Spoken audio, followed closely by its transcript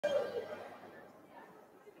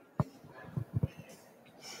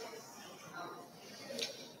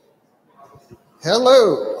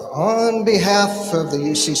Hello, on behalf of the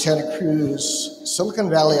UC Santa Cruz Silicon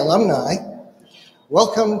Valley alumni,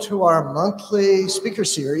 welcome to our monthly speaker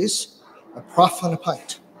series, A Prof on a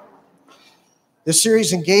Pint. This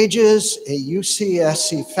series engages a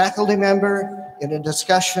UCSC faculty member in a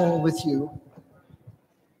discussion with you,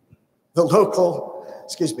 the local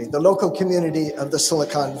community of the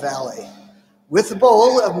Silicon Valley, with the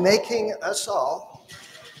goal of making us all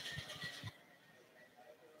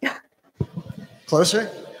closer?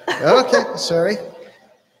 Okay, sorry.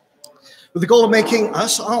 With the goal of making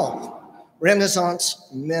us all Renaissance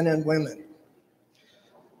men and women.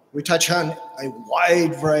 We touch on a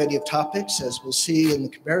wide variety of topics, as we'll see in the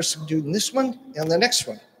comparison between this one and the next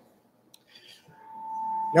one.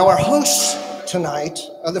 Now, our hosts tonight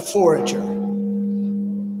are the Forager,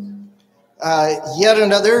 yet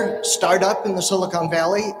another startup in the Silicon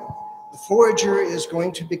Valley. The Forager is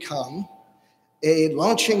going to become a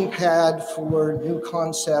launching pad for new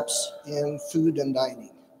concepts in food and dining.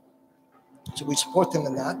 So we support them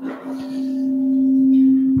in that.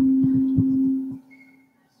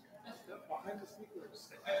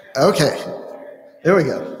 Okay, there we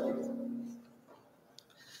go.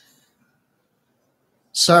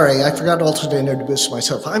 Sorry, I forgot also to introduce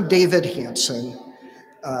myself. I'm David Hansen,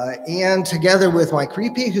 and together with Mike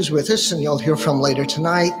Reapy, who's with us, and you'll hear from later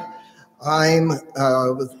tonight, I'm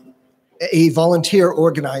a volunteer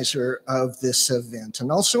organizer of this event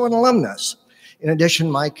and also an alumnus. In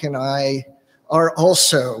addition, Mike and I are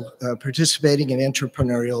also participating in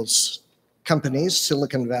entrepreneurial companies,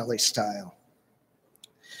 Silicon Valley style.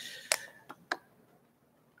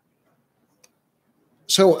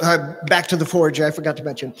 So back to the Forager, I forgot to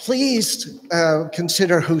mention, please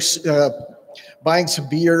consider buying some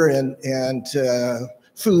beer and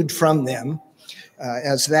food from them,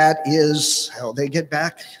 as that is how they get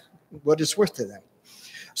back what it's worth to them.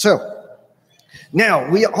 So now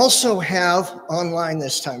we also have online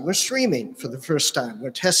this time. We're streaming for the first time. We're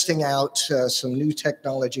testing out some new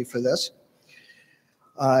technology for this.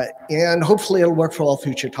 And hopefully it'll work for all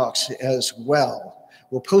future talks as well.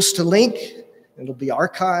 We'll post a link. It'll be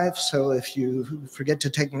archived. So if you forget to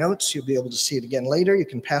take notes, you'll be able to see it again later. You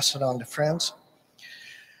can pass it on to friends.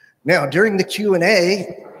 Now, during the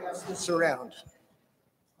Q&A, pass this around.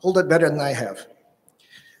 Hold it better than I have.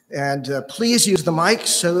 And please use the mic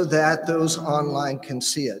so that those online can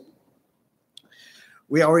see it.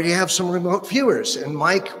 We already have some remote viewers, and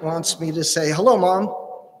Mike wants me to say, hello, Mom.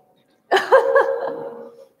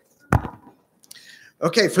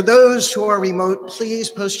 Okay, for those who are remote, please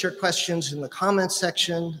post your questions in the comments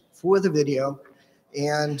section for the video,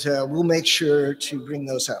 and we'll make sure to bring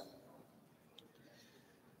those up.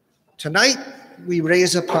 Tonight, we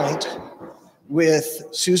raise a pint with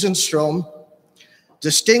Susan Strome,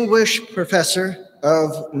 Distinguished Professor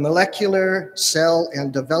of Molecular, Cell,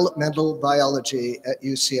 and Developmental Biology at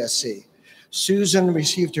UCSC. Susan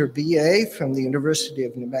received her BA from the University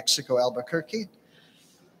of New Mexico, Albuquerque,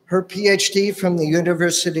 her PhD from the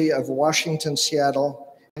University of Washington,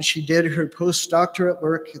 Seattle, and she did her postdoctorate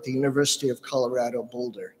work at the University of Colorado,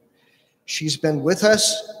 Boulder. She's been with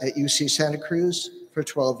us at UC Santa Cruz for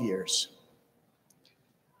 12 years.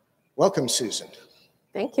 Welcome, Susan.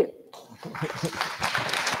 Thank you. Do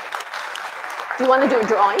you want to do a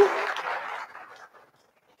drawing?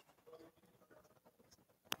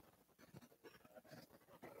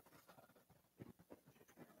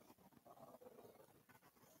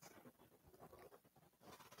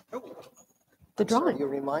 The drawing. Sorry, you're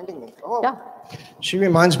reminding me. Oh, yeah. She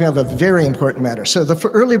reminds me of a very important matter. So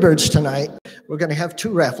for early birds tonight, we're going to have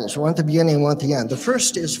two raffles, one at the beginning and one at the end. The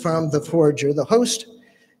first is from the Forager, the host,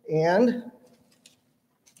 and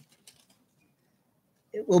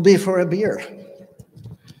it will be for a beer.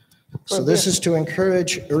 So this is to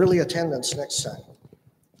encourage early attendance next time.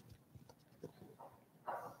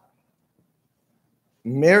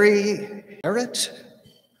 Mary Merritt,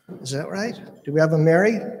 is that right? Do we have a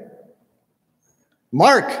Mary?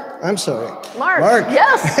 Mark, I'm sorry. Mark,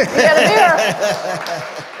 yes, we got a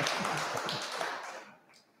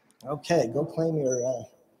beer. Okay, go claim your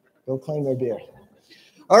beer.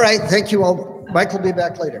 All right, thank you all. Mike will be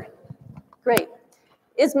back later. Great.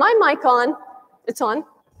 Is my mic on? It's on?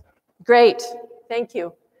 Great, thank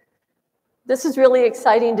you. This is really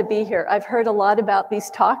exciting to be here. I've heard a lot about these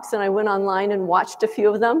talks and I went online and watched a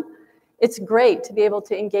few of them. It's great to be able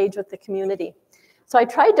to engage with the community. So I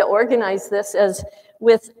tried to organize this as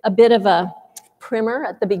with a bit of a primer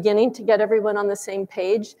at the beginning to get everyone on the same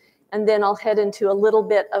page, and then I'll head into a little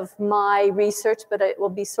bit of my research, but it will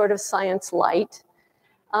be sort of science light.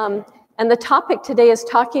 And the topic today is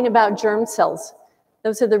talking about germ cells.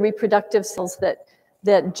 Those are the reproductive cells that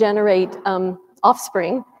generate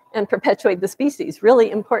offspring and perpetuate the species.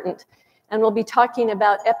 Really important. And we'll be talking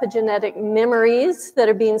about epigenetic memories that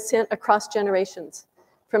are being sent across generations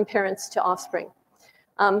from parents to offspring.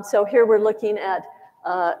 So here we're looking at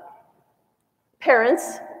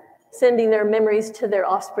parents sending their memories to their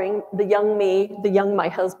offspring, the young me, the young my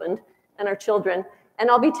husband, and our children. And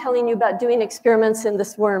I'll be telling you about doing experiments in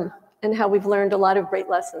this worm and how we've learned a lot of great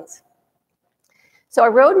lessons. So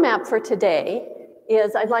our roadmap for today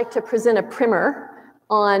is I'd like to present a primer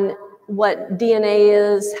on what DNA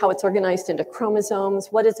is, how it's organized into chromosomes,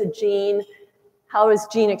 what is a gene, how is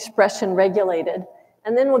gene expression regulated,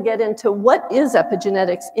 and then we'll get into what is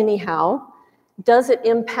epigenetics anyhow, does it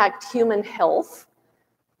impact human health,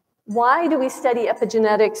 why do we study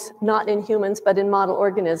epigenetics not in humans but in model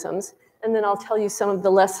organisms, and then I'll tell you some of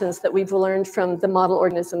the lessons that we've learned from the model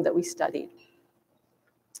organism that we studied.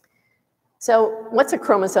 So what's a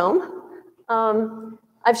chromosome? I'm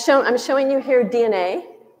showing you here DNA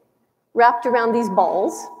wrapped around these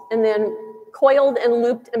balls and then coiled and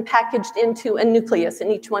looped and packaged into a nucleus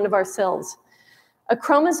in each one of our cells. A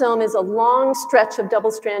chromosome is a long stretch of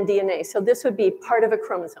double-strand DNA. So this would be part of a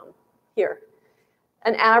chromosome here.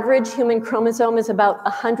 An average human chromosome is about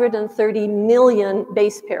 130 million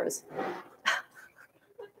base pairs.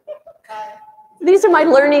 These are my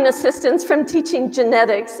learning assistants from teaching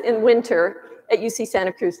genetics in winter at UC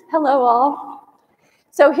Santa Cruz. Hello, all.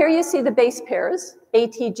 So here you see the base pairs,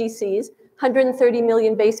 ATGCs, 130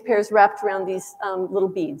 million base pairs wrapped around these little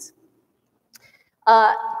beads.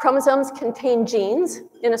 Chromosomes contain genes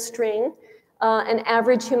in a string. An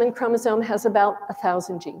average human chromosome has about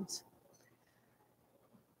 1,000 genes.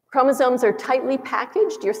 Chromosomes are tightly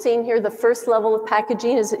packaged. You're seeing here the first level of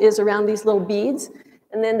packaging is around these little beads,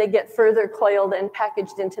 and then they get further coiled and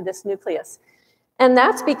packaged into this nucleus. And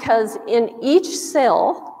that's because in each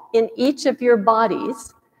cell, in each of your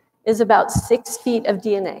bodies, is about 6 feet of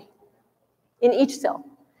DNA in each cell.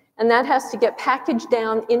 And that has to get packaged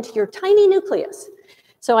down into your tiny nucleus.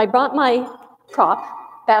 So I brought my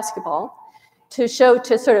prop, basketball, to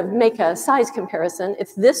sort of make a size comparison.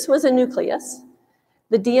 If this was a nucleus,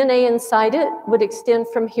 the DNA inside it would extend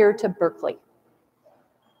from here to Berkeley.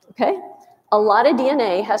 Okay? A lot of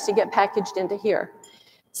DNA has to get packaged into here.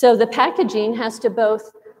 So the packaging has to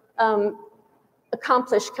both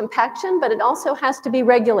accomplish compaction, but it also has to be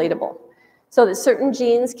regulatable so that certain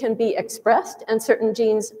genes can be expressed and certain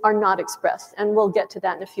genes are not expressed. And we'll get to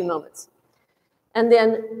that in a few moments. And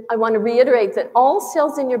then I want to reiterate that all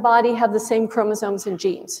cells in your body have the same chromosomes and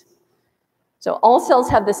genes. So all cells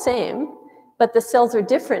have the same, but the cells are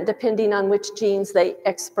different depending on which genes they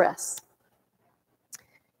express.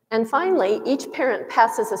 And finally, each parent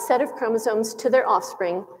passes a set of chromosomes to their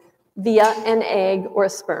offspring via an egg or a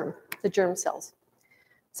sperm, the germ cells.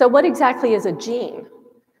 So what exactly is a gene?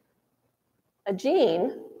 A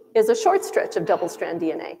gene is a short stretch of double-strand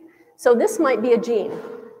DNA. So this might be a gene.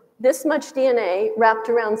 This much DNA wrapped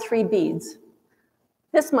around 3 beads.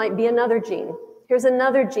 This might be another gene. Here's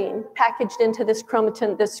another gene packaged into this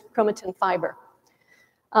chromatin fiber.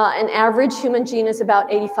 An average human gene is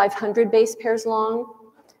about 8,500 base pairs long.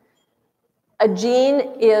 A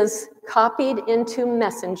gene is copied into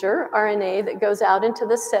messenger RNA that goes out into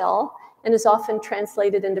the cell and is often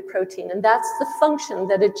translated into protein. And that's the function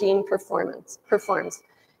that a gene performs.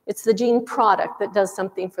 It's the gene product that does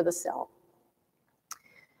something for the cell.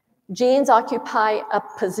 Genes occupy a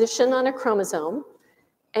position on a chromosome,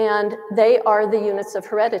 and they are the units of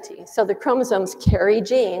heredity. So the chromosomes carry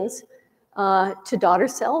genes to daughter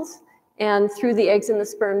cells, and through the eggs and the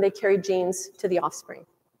sperm, they carry genes to the offspring.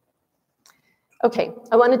 Okay,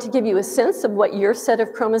 I wanted to give you a sense of what your set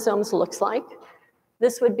of chromosomes looks like.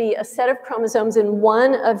 This would be a set of chromosomes in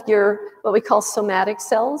one of your, what we call somatic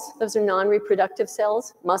cells. Those are non-reproductive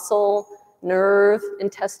cells, muscle, nerve,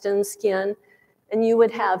 intestine, skin. And you would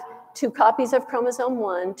have 2 copies of chromosome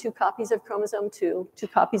 1, 2 copies of chromosome 2, 2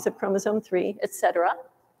 copies of chromosome 3, etc.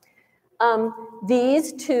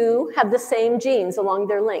 These 2 have the same genes along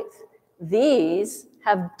their length. These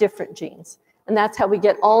have different genes. And that's how we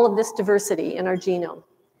get all of this diversity in our genome.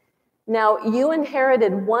 Now, you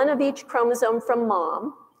inherited 1 of each chromosome from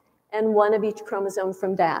mom and 1 of each chromosome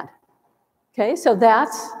from dad. Okay, so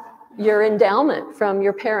that's your endowment from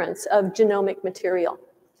your parents of genomic material.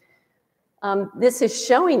 This is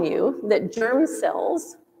showing you that germ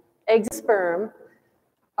cells, egg and sperm,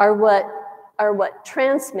 are what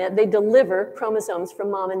transmit, they deliver chromosomes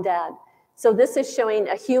from mom and dad. So this is showing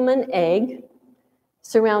a human egg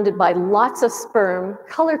surrounded by lots of sperm,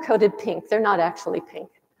 color-coded pink. They're not actually pink.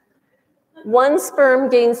 1 sperm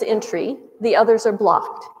gains entry, the others are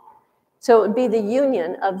blocked. So it would be the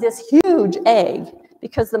union of this huge egg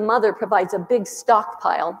because the mother provides a big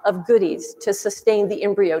stockpile of goodies to sustain the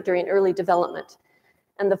embryo during early development.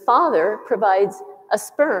 And the father provides a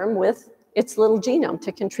sperm with its little genome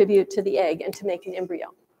to contribute to the egg and to make an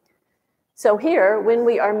embryo. So here, when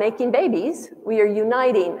we are making babies, we are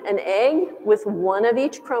uniting an egg with one of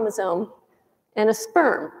each chromosome and a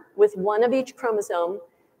sperm with one of each chromosome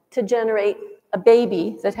to generate a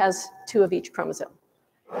baby that has two of each chromosomes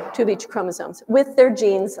with their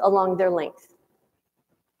genes along their length.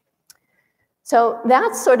 So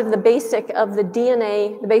that's sort of the basics of the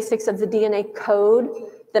DNA code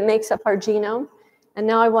that makes up our genome. And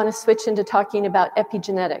now I want to switch into talking about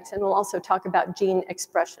epigenetics, and we'll also talk about gene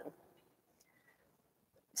expression.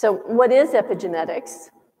 So what is epigenetics?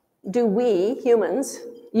 Do we, humans,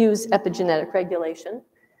 use epigenetic regulation?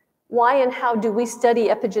 Why and how do we study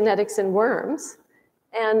epigenetics in worms?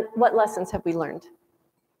 And what lessons have we learned?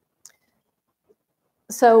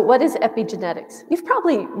 So what is epigenetics? You've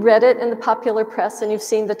probably read it in the popular press and you've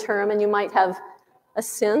seen the term and you might have a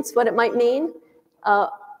sense what it might mean.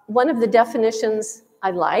 One of the definitions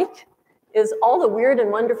I like is all the weird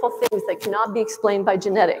and wonderful things that cannot be explained by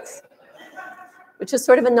genetics, which is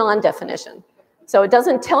sort of a non-definition. So it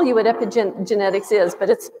doesn't tell you what epigenetics is, but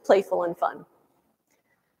it's playful and fun.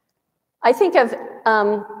 I think of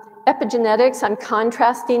epigenetics, I'm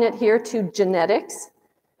contrasting it here to genetics.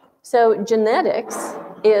 So genetics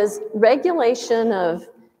is regulation of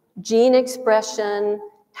gene expression,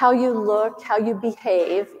 how you look, how you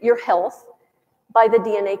behave, your health, by the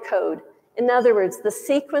DNA code. In other words, the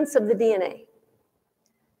sequence of the DNA.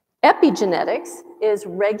 Epigenetics is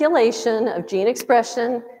regulation of gene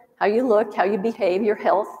expression, how you look, how you behave, your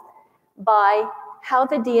health, by how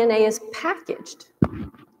the DNA is packaged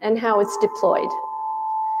and how it's deployed.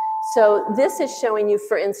 So this is showing you,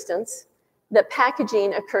 for instance, that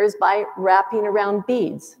packaging occurs by wrapping around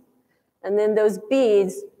beads. And then those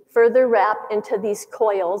beads further wrap into these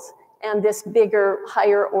coils and this bigger,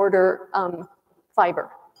 higher order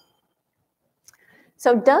fiber.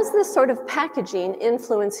 So does this sort of packaging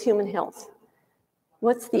influence human health?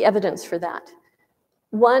 What's the evidence for that?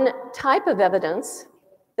 One type of evidence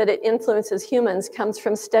that it influences humans comes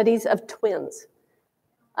from studies of twins.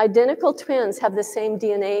 Identical twins have the same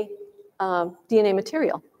DNA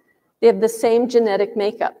material. They have the same genetic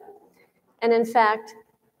makeup. And in fact,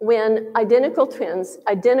 when identical twins,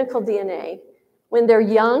 identical DNA, when they're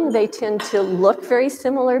young, they tend to look very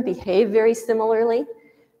similar, behave very similarly,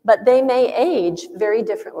 but they may age very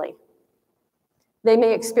differently. They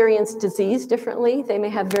may experience disease differently. They may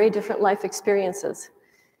have very different life experiences.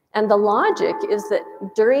 And the logic is that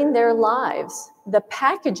during their lives, the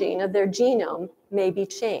packaging of their genome may be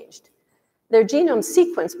changed. Their genome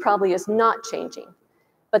sequence probably is not changing,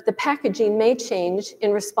 but the packaging may change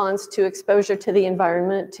in response to exposure to the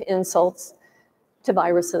environment, to insults, to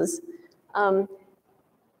viruses.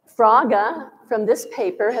 Fraga, from this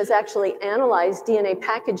paper, has actually analyzed DNA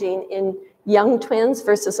packaging in young twins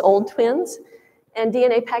versus old twins. And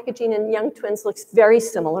DNA packaging in young twins looks very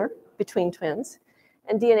similar between twins.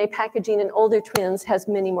 And DNA packaging in older twins has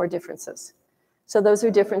many more differences. So those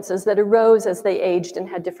are differences that arose as they aged and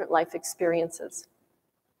had different life experiences.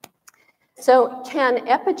 So can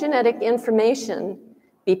epigenetic information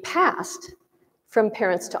be passed from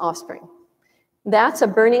parents to offspring? That's a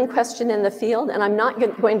burning question in the field, and I'm not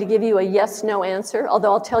going to give you a yes-no answer,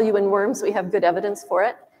 although I'll tell you in worms we have good evidence for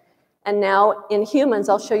it. And now in humans,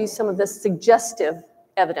 I'll show you some of the suggestive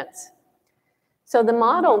evidence. So the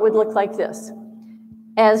model would look like this.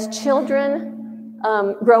 As children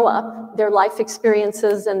grow up, their life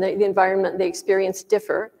experiences and the environment they experience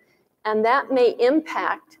differ, and that may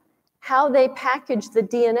impact how they package the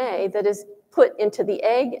DNA that is put into the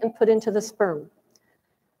egg and put into the sperm.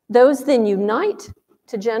 Those then unite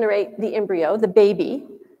to generate the embryo, the baby,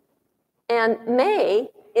 and may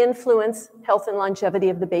influence health and longevity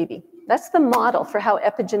of the baby. That's the model for how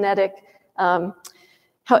epigenetic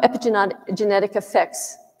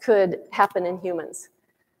effects could happen in humans.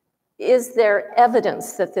 Is there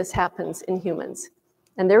evidence that this happens in humans?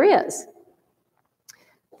 And there is.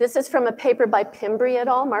 This is from a paper by Pimbri et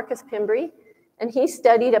al., Marcus Pimbri, and he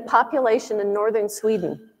studied a population in northern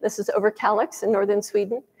Sweden. This is over Kalix in northern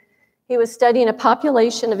Sweden. He was studying a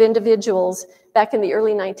population of individuals back in the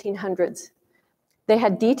early 1900s. They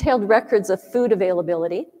had detailed records of food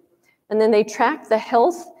availability, and then they tracked the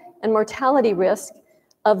health and mortality risk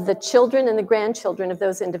of the children and the grandchildren of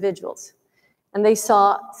those individuals. And they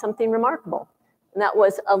saw something remarkable, and that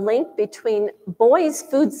was a link between boys'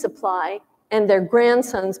 food supply and their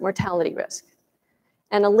grandsons' mortality risk,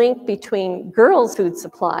 and a link between girls' food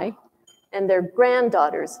supply and their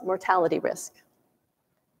granddaughters' mortality risk.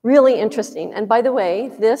 Really interesting. And by the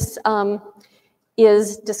way, this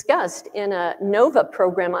is discussed in a NOVA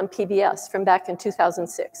program on PBS from back in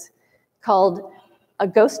 2006 called A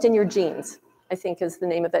Ghost in Your Genes, I think is the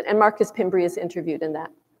name of it. And Marcus Pimbri is interviewed in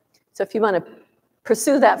that. So if you want to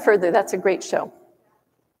pursue that further, that's a great show.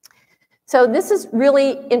 So this is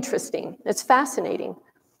really interesting. It's fascinating,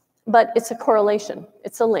 but it's a correlation.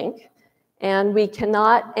 It's a link. And we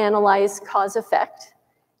cannot analyze cause-effect,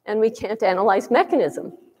 and we can't analyze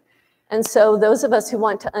mechanism. And so those of us who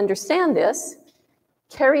want to understand this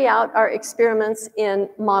carry out our experiments in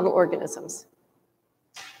model organisms.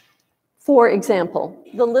 For example,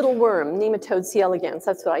 the little worm, Nematode C. elegans,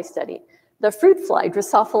 that's what I study. The fruit fly,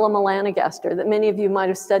 Drosophila melanogaster, that many of you might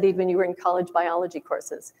have studied when you were in college biology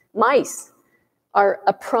courses. Mice are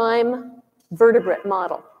a prime vertebrate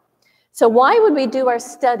model. So why would we do our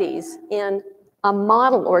studies in a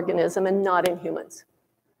model organism and not in humans?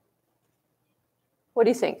 What do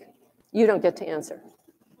you think? You don't get to answer.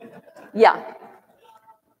 Yeah.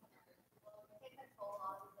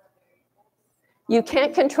 You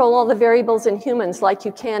can't control all the variables in humans like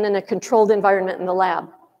you can in a controlled environment in the lab.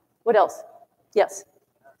 What else? Yes.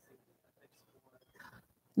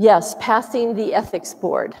 Yes, passing the ethics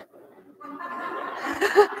board.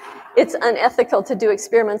 It's unethical to do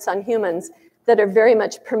experiments on humans that are very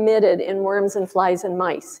much permitted in worms and flies and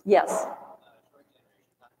mice. Yes.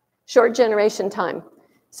 Short generation time.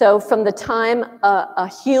 So from the time a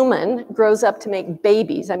human grows up to make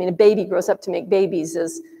babies, I mean, a baby grows up to make babies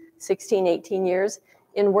is 16, 18 years.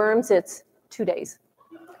 In worms, it's 2 days.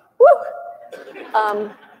 Woo!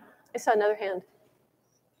 I saw another hand.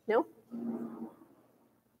 No?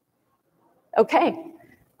 Okay.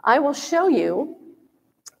 I will show you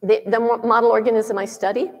the model organism I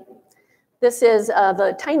study. This is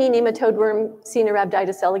the tiny nematode worm,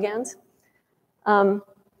 Caenorhabditis elegans. I'll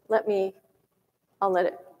let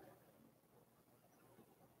it.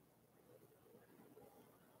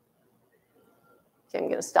 Okay, I'm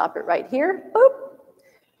going to stop it right here.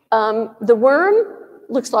 Boop. The worm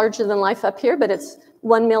looks larger than life up here, but it's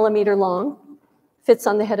 1 millimeter long, fits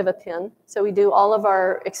on the head of a pin. So we do all of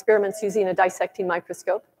our experiments using a dissecting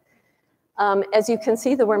microscope. As you can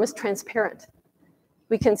see, the worm is transparent.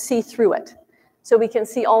 We can see through it. So we can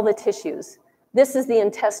see all the tissues. This is the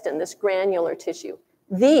intestine, this granular tissue.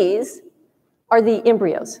 These are the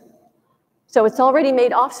embryos. So it's already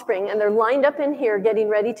made offspring, and they're lined up in here getting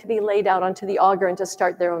ready to be laid out onto the auger and to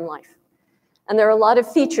start their own life. And there are a lot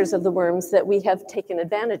of features of the worms that we have taken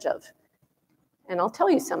advantage of. And I'll tell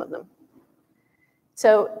you some of them.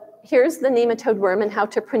 So here's the nematode worm and how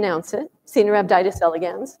to pronounce it, Caenorhabditis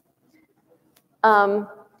elegans.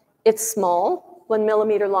 It's small, 1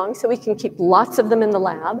 millimeter long, so we can keep lots of them in the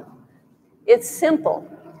lab. It's simple.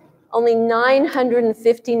 Only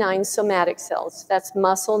 959 somatic cells. That's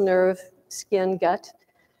muscle, nerve, skin, gut.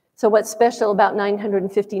 So what's special about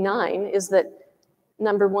 959 is that,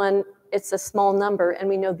 number one, it's a small number, and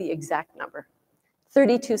we know the exact number.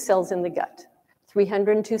 32 cells in the gut,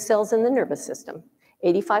 302 cells in the nervous system,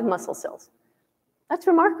 85 muscle cells. That's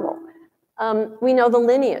remarkable. We know the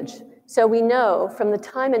lineage. So we know from the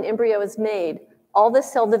time an embryo is made, all the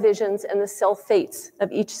cell divisions and the cell fates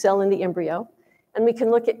of each cell in the embryo. And we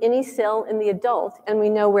can look at any cell in the adult, and we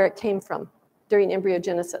know where it came from during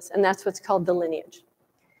embryogenesis, and that's what's called the lineage.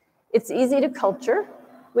 It's easy to culture.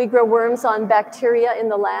 We grow worms on bacteria in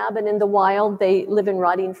the lab, and in the wild, they live in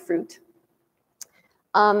rotting fruit.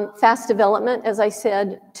 Fast development, as I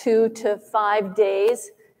said, 2 to 5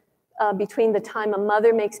 days between the time a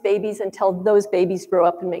mother makes babies until those babies grow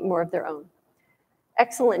up and make more of their own.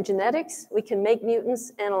 Excellent genetics. We can make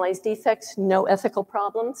mutants, analyze defects, no ethical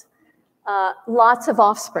problems. Lots of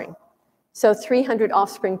offspring. So 300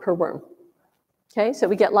 offspring per worm. Okay, so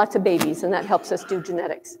we get lots of babies, and that helps us do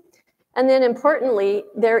genetics. And then importantly,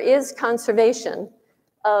 there is conservation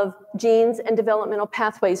of genes and developmental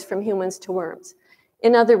pathways from humans to worms.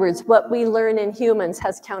 In other words, what we learn in humans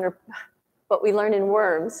what we learn in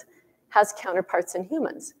worms has counterparts in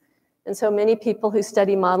humans. And so many people who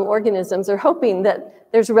study model organisms are hoping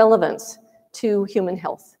that there's relevance to human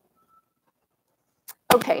health.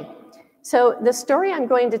 Okay, so the story I'm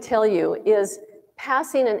going to tell you is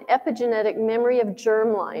passing an epigenetic memory of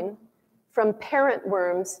germline from parent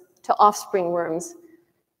worms to offspring worms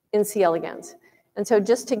in C. elegans. And so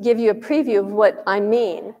just to give you a preview of what I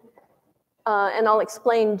mean, and I'll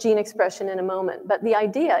explain gene expression in a moment, but the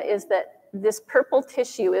idea is that this purple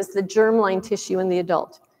tissue is the germline tissue in the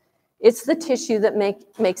adult. It's the tissue that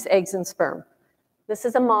makes eggs and sperm. This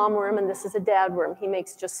is a mom worm, and this is a dad worm. He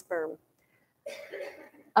makes just sperm.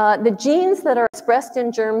 The genes that are expressed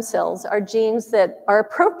in germ cells are genes that are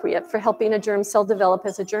appropriate for helping a germ cell develop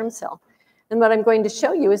as a germ cell. And what I'm going to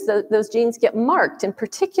show you is that those genes get marked in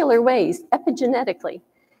particular ways, epigenetically.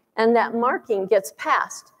 And that marking gets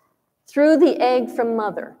passed through the egg from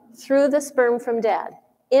mother, through the sperm from dad,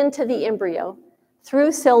 into the embryo,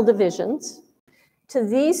 through cell divisions, to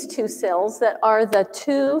these two cells that are the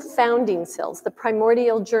two founding cells, the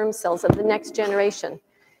primordial germ cells of the next generation.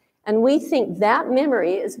 And we think that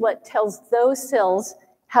memory is what tells those cells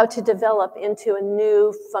how to develop into a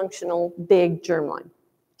new functional big germline,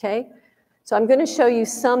 okay? So I'm going to show you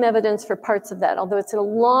some evidence for parts of that, although it's a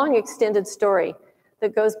long extended story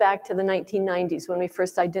that goes back to the 1990s when we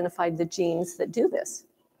first identified the genes that do this.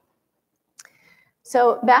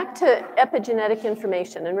 So back to epigenetic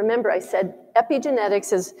information. And remember, I said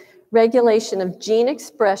epigenetics is regulation of gene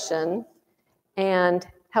expression and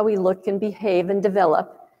how we look and behave and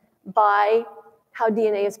develop by how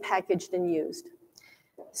DNA is packaged and used.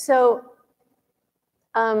 So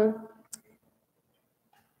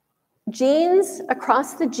genes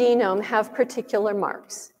across the genome have particular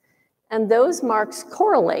marks. And those marks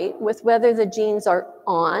correlate with whether the genes are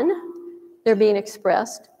on, they're being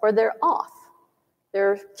expressed, or they're off,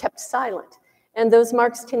 they're kept silent. And those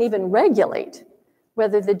marks can even regulate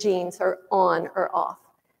whether the genes are on or off.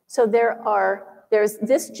 So there's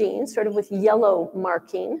this gene sort of with yellow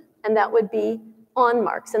marking, and that would be on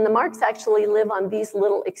marks. And the marks actually live on these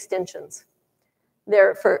little extensions.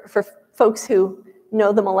 They're for folks who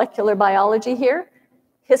know the molecular biology here.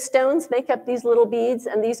 Histones make up these little beads,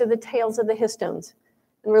 and these are the tails of the histones.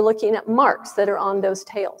 And we're looking at marks that are on those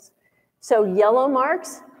tails. So yellow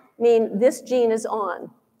marks mean this gene is on.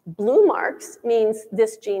 Blue marks means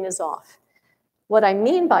this gene is off. What I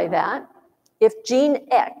mean by that, if gene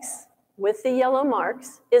X with the yellow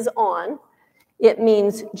marks is on, it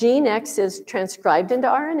means gene X is transcribed into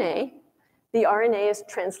RNA, the RNA is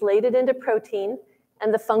translated into protein,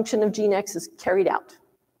 and the function of gene X is carried out.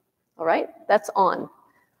 All right, that's on.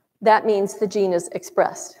 That means the gene is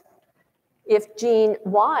expressed. If gene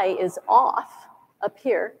Y is off up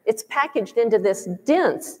here, it's packaged into this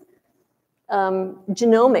dense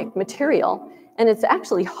genomic material, and it's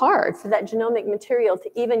actually hard for that genomic material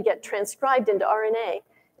to even get transcribed into RNA,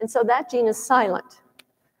 and so that gene is silent.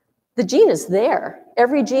 The gene is there.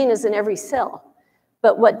 Every gene is in every cell,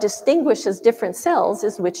 but what distinguishes different cells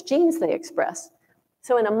is which genes they express.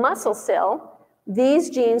 So in a muscle cell, these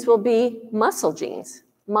genes will be muscle genes.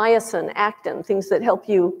 Myosin, actin, things that help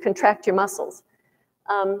you contract your muscles.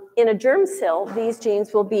 In a germ cell, these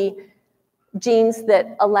genes will be genes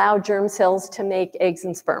that allow germ cells to make eggs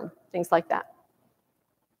and sperm, things like that.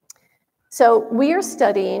 So we are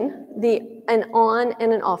studying an on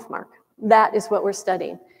and an off mark. That is what we're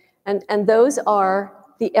studying. And those are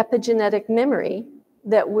the epigenetic memory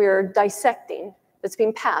that we're dissecting that's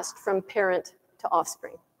being passed from parent to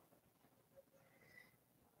offspring.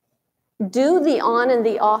 Do the on and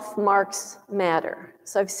the off marks matter?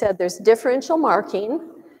 So I've said there's differential marking,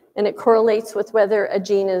 and it correlates with whether a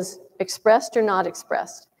gene is expressed or not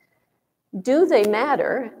expressed. Do they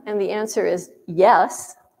matter? And the answer is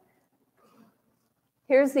yes.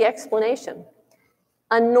 Here's the explanation.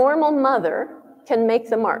 A normal mother can make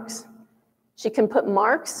the marks. She can put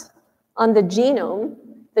marks on the genome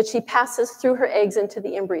that she passes through her eggs into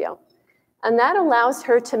the embryo. And that allows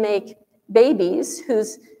her to make babies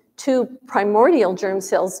whose two primordial germ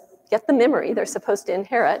cells get the memory they're supposed to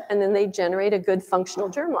inherit, and then they generate a good functional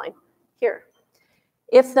germline here.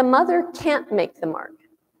 If the mother can't make the mark,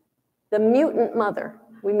 the mutant mother,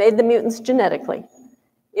 we made the mutants genetically,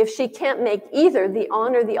 if she can't make either the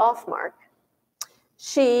on or the off mark,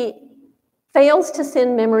 she fails to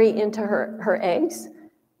send memory into her eggs.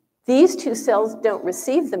 These two cells don't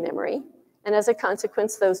receive the memory, and as a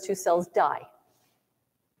consequence, those two cells die.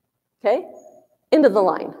 Okay? End of the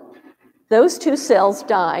line. Those two cells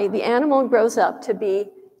die. The animal grows up to be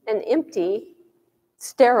an empty,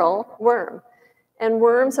 sterile worm. And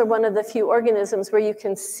worms are one of the few organisms where you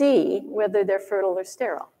can see whether they're fertile or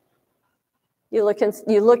sterile. You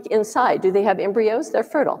look inside. Do they have embryos? They're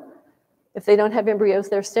fertile. If they don't have embryos,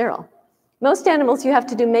 they're sterile. Most animals, you have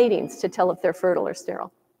to do matings to tell if they're fertile or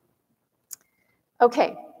sterile.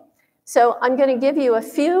 Okay, so I'm going to give you a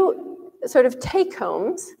few sort of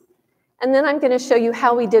take-homes, and then I'm going to show you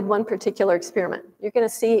how we did one particular experiment. You're going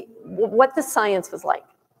to see what the science was like.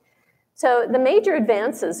 So the major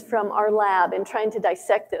advances from our lab in trying to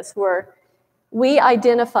dissect this were we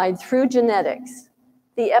identified through genetics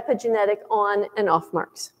the epigenetic on and off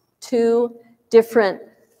marks, two different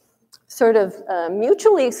sort of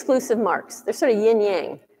mutually exclusive marks. They're sort of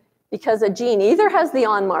yin-yang because a gene either has the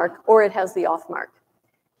on mark or it has the off mark.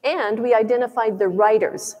 And we identified the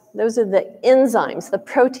writers. Those are the enzymes, the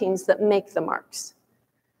proteins that make the marks.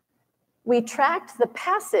 We tracked the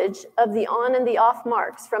passage of the on and the off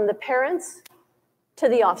marks from the parents to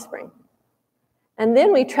the offspring. And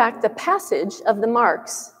then we tracked the passage of the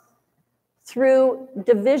marks through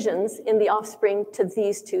divisions in the offspring to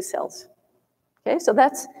these two cells. Okay, so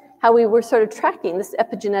that's how we were sort of tracking this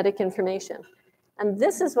epigenetic information. And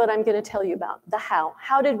this is what I'm going to tell you about, the how.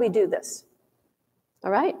 How did we do this?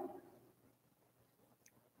 All right?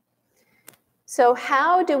 So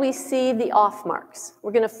how do we see the off marks?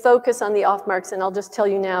 We're going to focus on the off marks, and I'll just tell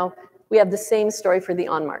you now, we have the same story for the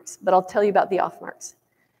on marks, but I'll tell you about the off marks.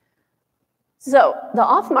 So the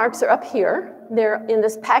off marks are up here. They're in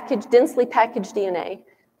this densely packaged DNA.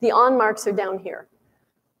 The on marks are down here.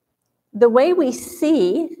 The way we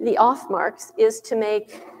see the off marks is to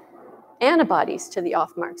make antibodies to the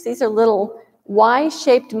off marks. These are little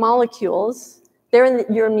Y-shaped molecules. They're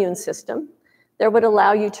in your immune system. They would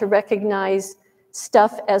allow you to recognize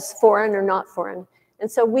stuff as foreign or not foreign.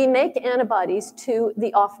 And so we make antibodies to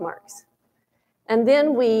the off marks. And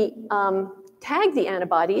then we tag the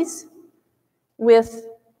antibodies with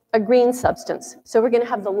a green substance. So we're going to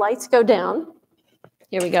have the lights go down.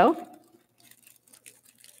 Here we go.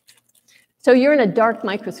 So you're in a dark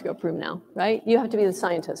microscope room now, right? You have to be the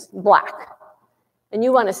scientist, black. And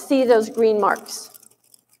you want to see those green marks.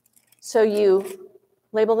 So you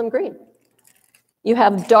label them green. You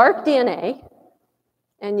have dark DNA,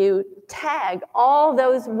 and you tag all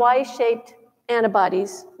those Y-shaped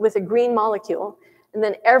antibodies with a green molecule. And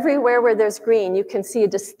then everywhere where there's green, you can see a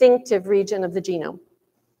distinctive region of the genome.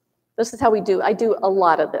 This is how we do. I do a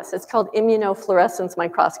lot of this. It's called immunofluorescence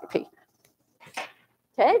microscopy.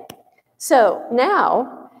 Okay? So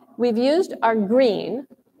now we've used our green.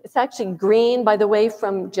 It's actually green, by the way,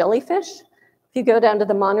 from jellyfish. If you go down to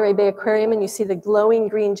the Monterey Bay Aquarium and you see the glowing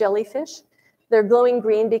green jellyfish, they're glowing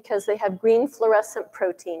green because they have green fluorescent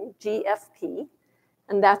protein, GFP,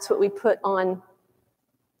 and that's what we put on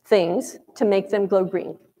things to make them glow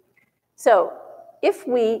green. So if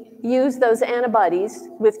we use those antibodies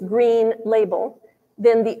with green label,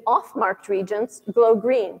 then the off-marked regions glow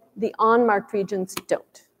green. The on-marked regions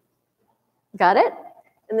don't. Got it?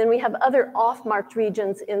 And then we have other off-marked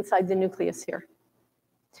regions inside the nucleus here.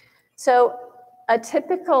 So a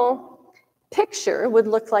typical picture would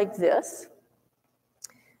look like this.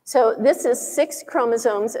 So this is 6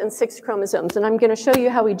 chromosomes and 6 chromosomes, and I'm going to show you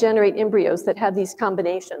how we generate embryos that have these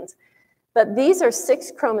combinations. But these are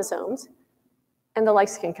 6 chromosomes, and the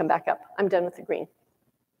lights can come back up. I'm done with the green.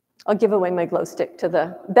 I'll give away my glow stick to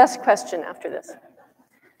the best question after this.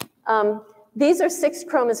 These are 6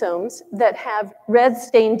 chromosomes that have red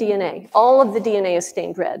stained DNA. All of the DNA is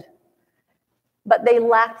stained red, but they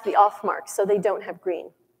lack the off marks, so they don't have green.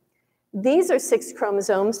 These are 6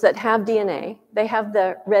 chromosomes that have DNA. They have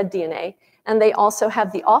the red DNA, and they also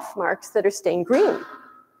have the off marks that are stained green.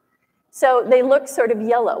 So they look sort of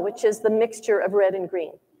yellow, which is the mixture of red and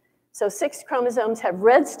green. So 6 chromosomes have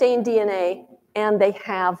red stained DNA, and they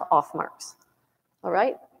have off marks. All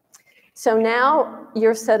right? So now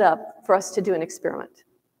you're set up for us to do an experiment.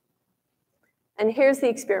 And here's the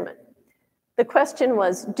experiment. The question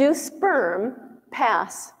was, do sperm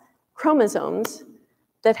pass chromosomes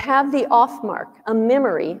that have the off mark, a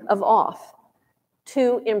memory of off,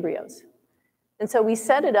 to embryos? And so we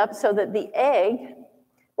set it up so that the egg,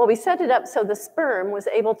 well, we set it up so the sperm was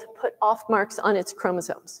able to put off marks on its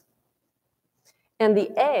chromosomes. And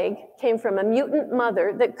the egg came from a mutant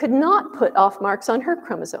mother that could not put off marks on her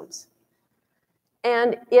chromosomes.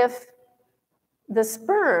 And if the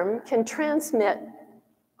sperm can transmit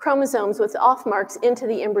chromosomes with off marks into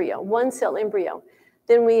the embryo, one-cell embryo,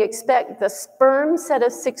 then we expect the sperm set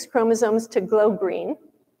of 6 chromosomes to glow green,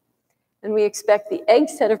 and we expect the egg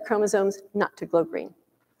set of chromosomes not to glow green.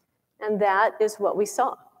 And that is what we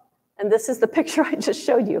saw. And this is the picture I just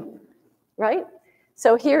showed you, right?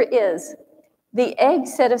 So here is the egg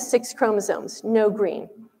set of 6 chromosomes, no green.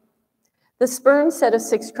 The sperm set of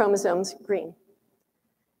 6 chromosomes, green.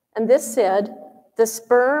 And this said, the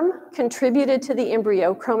sperm contributed to the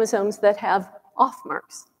embryo chromosomes that have off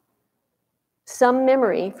marks. Some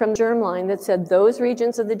memory from germline that said those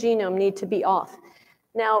regions of the genome need to be off.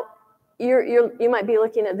 Now, you might be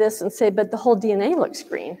looking at this and say, but the whole DNA looks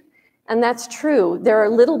green. And that's true. There are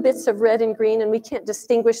little bits of red and green, and we can't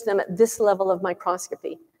distinguish them at this level of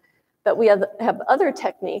microscopy. But we have other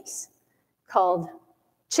techniques called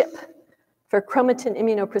CHIP, for chromatin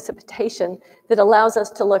immunoprecipitation, that allows us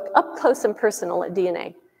to look up close and personal at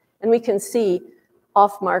DNA. And we can see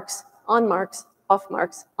off marks, on marks, off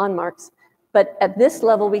marks, on marks. But at this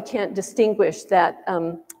level, we can't distinguish that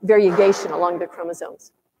variegation along the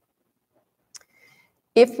chromosomes.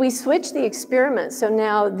 If we switch the experiment, so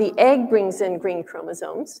now the egg brings in green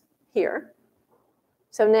chromosomes here.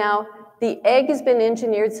 So now the egg has been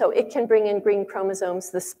engineered so it can bring in green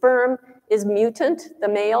chromosomes. The sperm is mutant, the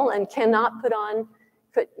male, and cannot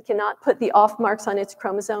put the off marks on its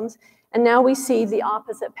chromosomes. And now we see the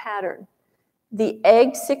opposite pattern. The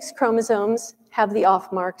egg 6 chromosomes have the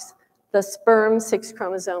off marks. The sperm 6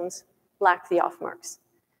 chromosomes lack the off marks.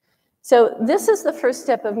 So this is the first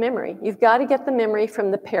step of memory. You've got to get the memory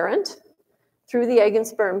from the parent through the egg and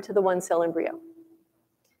sperm to the one-cell embryo.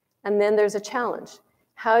 And then there's a challenge.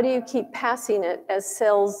 How do you keep passing it as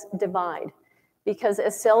cells divide? Because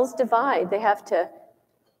as cells divide, they have to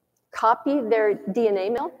copy their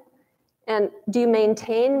DNA mill. And do you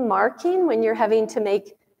maintain marking when you're having to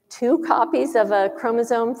make 2 copies of a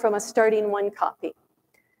chromosome from a starting 1 copy?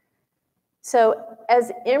 So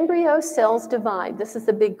as embryo cells divide, this is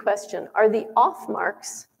the big question, are the off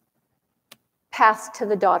marks passed to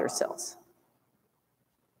the daughter cells?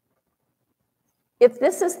 If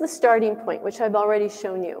this is the starting point, which I've already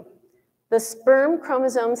shown you, the sperm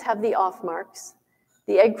chromosomes have the off marks,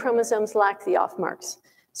 the egg chromosomes lack the off marks.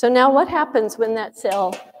 So now what happens when that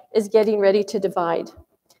cell is getting ready to divide?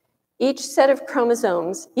 Each set of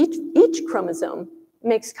chromosomes, each chromosome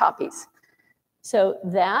makes copies. So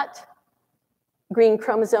that green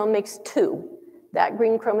chromosome makes 2. That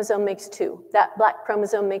green chromosome makes 2. That black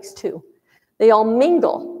chromosome makes 2. They all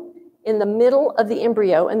mingle in the middle of the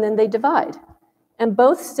embryo, and then they divide. And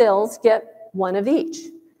both cells get 1 of each.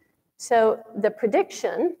 So the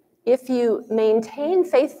prediction, if you maintain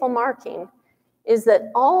faithful marking, is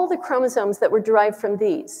that all the chromosomes that were derived from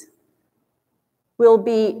these will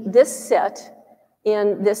be this set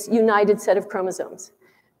in this united set of chromosomes.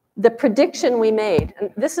 The prediction we made,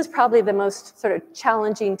 and this is probably the most sort of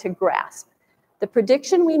challenging to grasp, the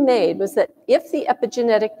prediction we made was that if the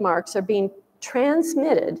epigenetic marks are being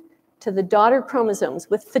transmitted to the daughter chromosomes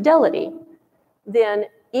with fidelity, then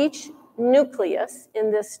each nucleus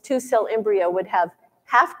in this 2-cell embryo would have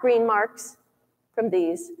half green marks from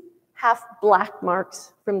these, half black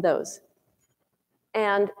marks from those.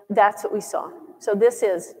 And that's what we saw. So this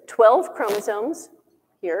is 12 chromosomes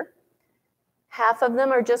here. Half of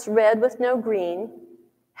them are just red with no green.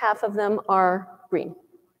 Half of them are green.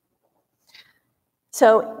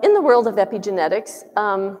 So in the world of epigenetics,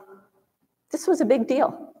 this was a big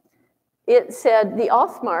deal. It said the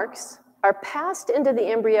off marks are passed into the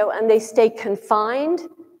embryo and they stay confined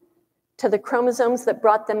to the chromosomes that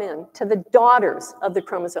brought them in, to the daughters of the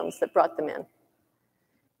chromosomes that brought them in.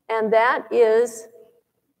 And that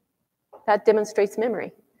demonstrates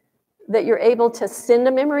memory. That you're able to send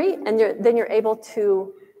a memory and then you're able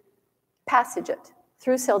to passage it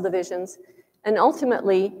through cell divisions. And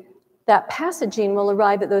ultimately, that passaging will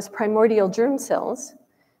arrive at those primordial germ cells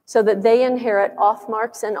so that they inherit off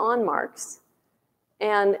marks and on marks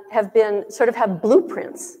and have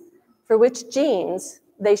blueprints for which genes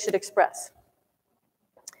they should express.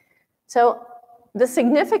 So the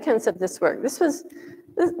significance of this work, this was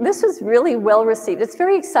really well received. It's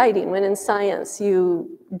very exciting when in science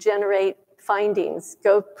you generate findings,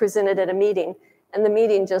 go present it at a meeting, and the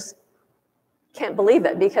meeting just can't believe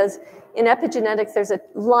it because in epigenetics there's a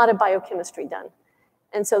lot of biochemistry done.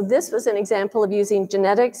 And so this was an example of using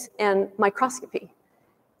genetics and microscopy.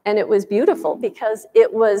 And it was beautiful because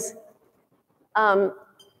it was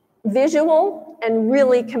visual and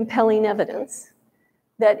really compelling evidence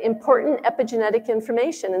that important epigenetic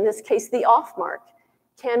information, in this case the off mark,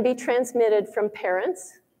 can be transmitted from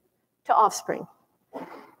parents to offspring.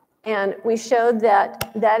 And we showed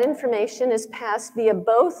that that information is passed via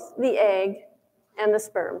both the egg and the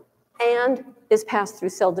sperm and is passed through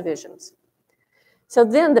cell divisions. So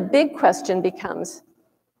then the big question becomes,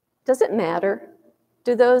 does it matter?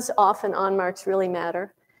 Do those off and on marks really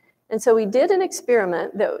matter? And so we did an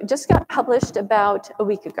experiment that just got published about a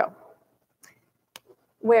week ago,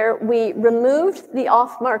 where we removed the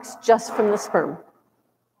off marks just from the sperm.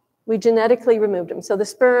 We genetically removed them. So the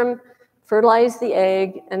sperm fertilized the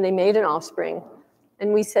egg and they made an offspring.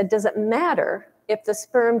 And we said, does it matter if the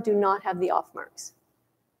sperm do not have the off marks?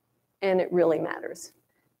 And it really matters.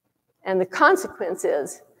 And the consequence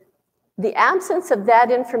is the absence of that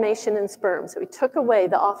information in sperm, so we took away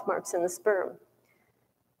the off marks in the sperm,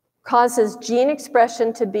 causes gene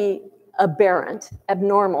expression to be aberrant,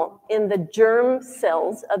 abnormal, in the germ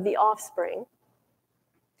cells of the offspring.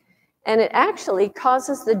 And it actually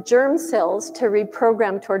causes the germ cells to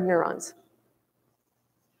reprogram toward neurons.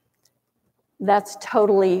 That's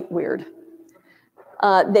totally weird.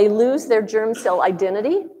 They lose their germ cell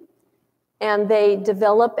identity, and they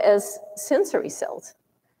develop as sensory cells.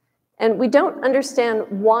 And we don't understand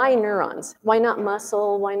why neurons, why not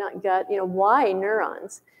muscle, why not gut, why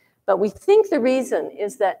neurons? But we think the reason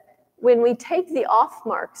is that when we take the off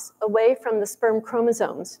marks away from the sperm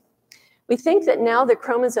chromosomes, we think that now the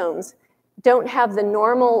chromosomes don't have the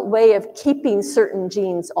normal way of keeping certain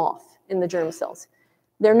genes off in the germ cells.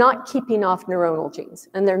 They're not keeping off neuronal genes,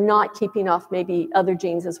 and they're not keeping off maybe other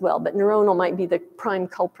genes as well, but neuronal might be the prime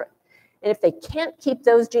culprit. And if they can't keep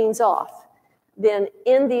those genes off, then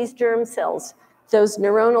in these germ cells, those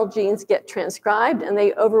neuronal genes get transcribed and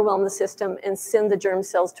they overwhelm the system and send the germ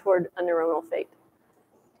cells toward a neuronal fate,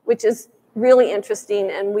 which is really interesting.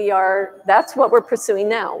 And that's what we're pursuing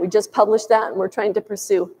now. We just published that and we're trying to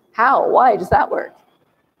pursue why does that work?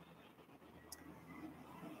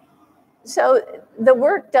 So the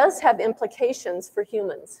work does have implications for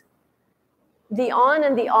humans. The on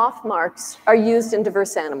and the off marks are used in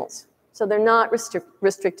diverse animals. So they're not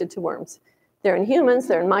restricted to worms. They're in humans,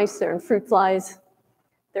 they're in mice, they're in fruit flies,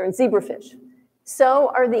 they're in zebrafish.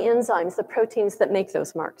 So are the enzymes, the proteins that make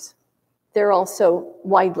those marks. They're also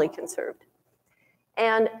widely conserved.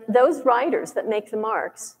 And those writers that make the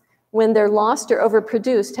marks, when they're lost or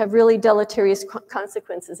overproduced, have really deleterious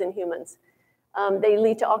consequences in humans. They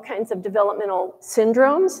lead to all kinds of developmental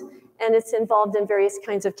syndromes, and it's involved in various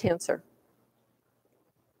kinds of cancer.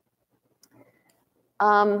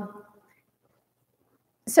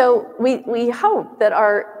 So we hope that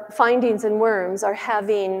our findings in worms are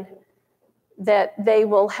that they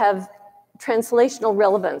will have translational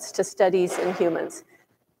relevance to studies in humans.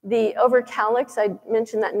 The overcalyx, I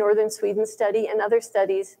mentioned that northern Sweden study, and other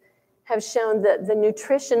studies have shown that the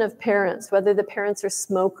nutrition of parents, whether the parents are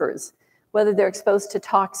smokers, whether they're exposed to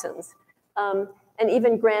toxins, and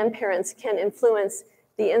even grandparents can influence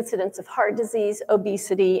the incidence of heart disease,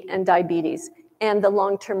 obesity, and diabetes, and the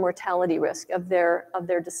long-term mortality risk of their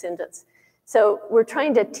descendants. So we're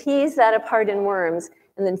trying to tease that apart in worms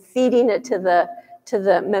and then feeding it to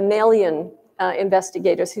the mammalian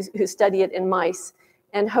investigators who study it in mice,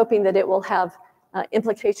 and hoping that it will have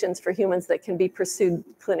implications for humans that can be pursued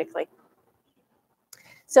clinically.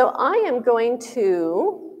 So I am going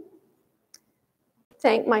to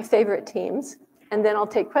thank my favorite teams, and then I'll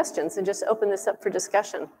take questions and just open this up for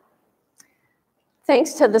discussion.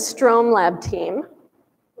 Thanks to the Strome lab team.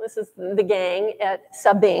 This is the gang at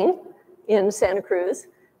Sabing in Santa Cruz.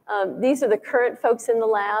 These are the current folks in the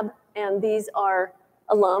lab, and these are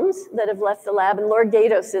alums that have left the lab. And Laura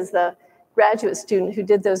Gatos is the graduate student who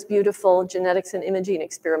did those beautiful genetics and imaging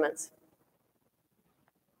experiments.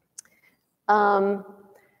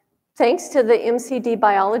 Thanks to the MCD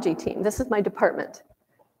biology team. This is my department.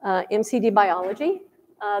 MCD biology,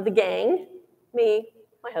 the gang, me,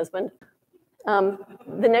 my husband,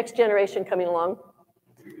 the next generation coming along.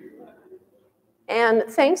 And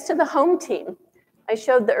thanks to the home team. I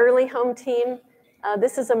showed the early home team.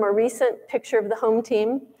 This is a more recent picture of the home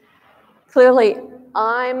team. Clearly,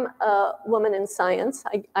 I'm a woman in science.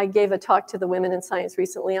 I gave a talk to the women in science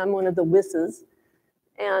recently. I'm one of the WISs.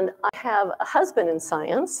 And I have a husband in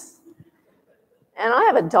science. And I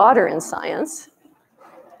have a daughter in science.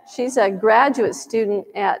 She's a graduate student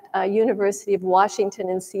at University of Washington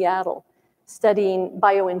in Seattle, studying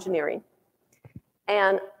bioengineering.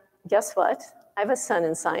 And guess what? I have a son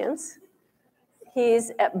in science.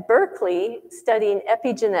 He's at Berkeley studying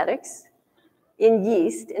epigenetics in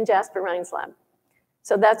yeast in Jasper Rhine's lab.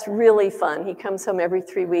 So that's really fun. He comes home every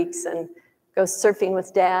 3 weeks and goes surfing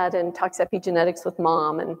with dad and talks epigenetics with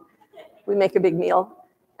mom, and we make a big meal.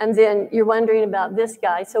 And then you're wondering about this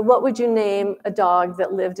guy. So what would you name a dog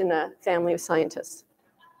that lived in a family of scientists?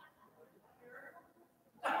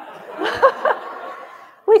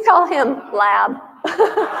 We call him Lab.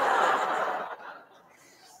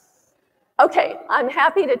 Okay, I'm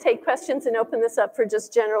happy to take questions and open this up for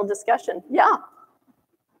just general discussion. Yeah.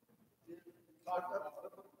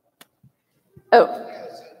 Oh.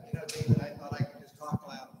 I thought I could just talk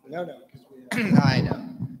loud. No, I know.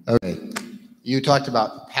 Okay. You talked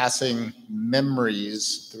about passing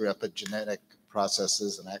memories through epigenetic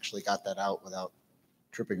processes, and I actually got that out without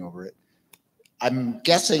tripping over it. I'm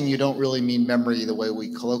guessing you don't really mean memory the way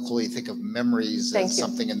we colloquially think of memories as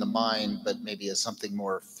something in the mind, but maybe as something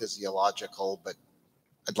more physiological. But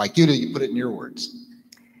I'd like you to put it in your words.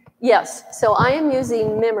 Yes. So I am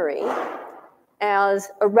using memory as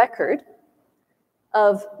a record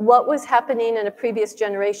of what was happening in a previous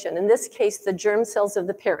generation. In this case, the germ cells of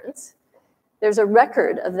the parents. There's a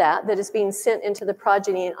record of that is being sent into the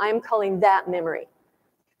progeny, and I'm calling that memory.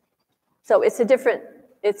 So it's a different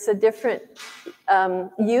use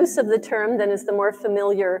of the term than is the more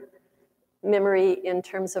familiar memory in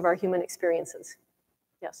terms of our human experiences.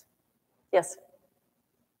 Yes. Yes.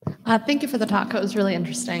 Thank you for the talk. It was really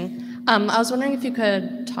interesting. I was wondering if you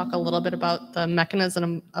could talk a little bit about the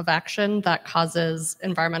mechanism of action that causes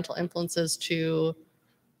environmental influences to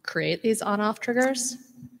create these on-off triggers.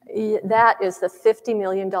 That is the $50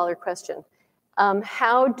 million question.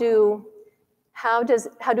 How do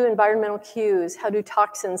environmental cues, how do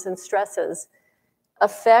toxins and stresses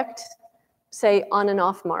affect, say, on and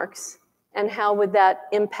off marks, and how would that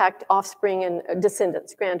impact offspring and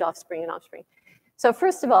descendants, grand offspring and offspring? So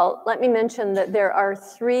first of all, let me mention that there are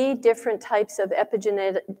 3 different types of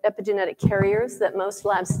epigenetic carriers that most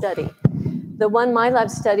labs study. The one my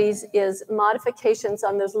lab studies is modifications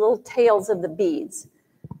on those little tails of the beads.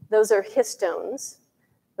 Those are histones.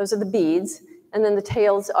 Those are the beads. And then the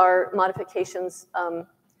tails are modifications,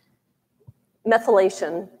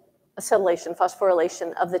 methylation, acetylation,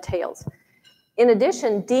 phosphorylation of the tails. In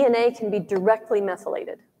addition, DNA can be directly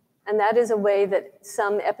methylated. And that is a way that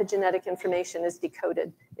some epigenetic information is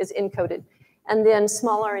encoded. And then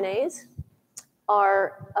small RNAs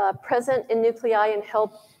are present in nuclei and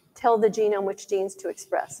help tell the genome which genes to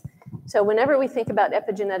express. So whenever we think about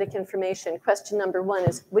epigenetic information, question number 1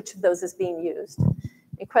 is which of those is being used?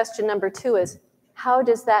 And question number 2 is how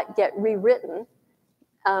does that get rewritten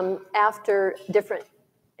after different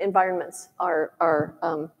environments are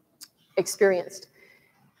experienced?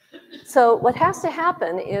 So what has to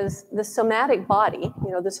happen is the somatic body,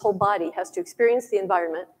 this whole body has to experience the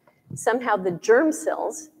environment. Somehow the germ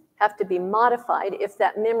cells have to be modified if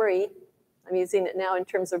that memory, I'm using it now in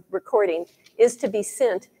terms of recording, is to be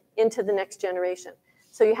sent into the next generation.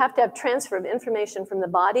 So you have to have transfer of information from the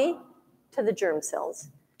body to the germ cells,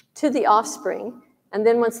 to the offspring. And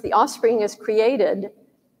then once the offspring is created,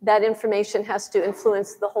 that information has to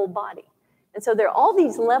influence the whole body. And so there are all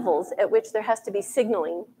these levels at which there has to be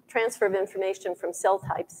signaling, transfer of information from cell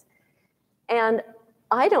types. And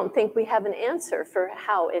I don't think we have an answer for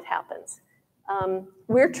how it happens.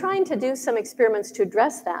 We're trying to do some experiments to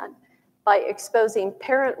address that by exposing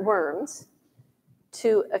parent worms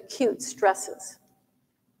to acute stresses.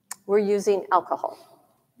 We're using alcohol.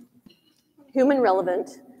 Human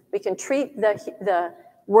relevant, we can treat the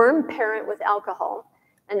worm parent with alcohol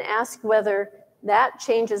and ask whether that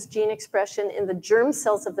changes gene expression in the germ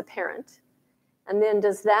cells of the parent. And then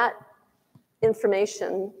does that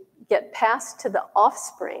information get passed to the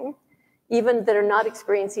offspring, even that are not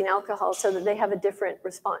experiencing alcohol, so that they have a different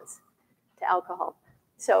response to alcohol?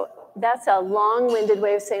 So that's a long-winded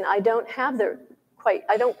way of saying I don't quite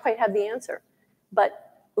have the answer,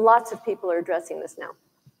 but lots of people are addressing this now.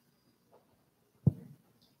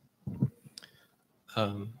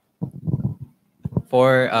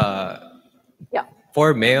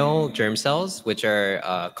 For male germ cells, which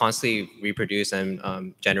are constantly reproduced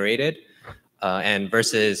and generated, and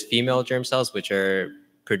versus female germ cells, which are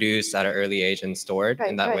produced at an early age and stored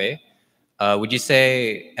in that way, would you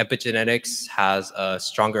say epigenetics has a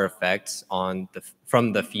stronger effect on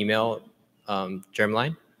from the female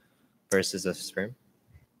germline versus the sperm?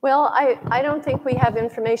 Well, I don't think we have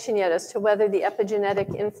information yet as to whether the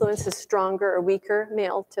epigenetic influence is stronger or weaker,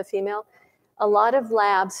 male to female. A lot of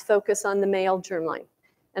labs focus on the male germline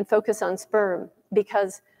and focus on sperm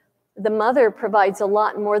because the mother provides a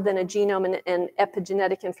lot more than a genome and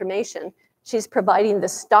epigenetic information. She's providing the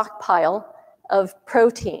stockpile of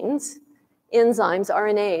proteins, enzymes,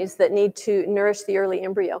 RNAs that need to nourish the early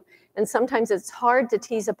embryo. And sometimes it's hard to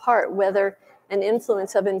tease apart whether an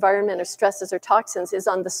influence of environment or stresses or toxins is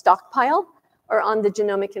on the stockpile or on the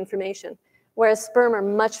genomic information, whereas sperm are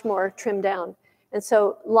much more trimmed down. And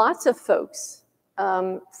so lots of folks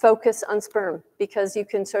focus on sperm because you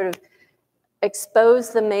can sort of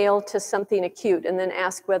expose the male to something acute and then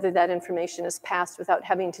ask whether that information is passed without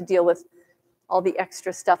having to deal with all the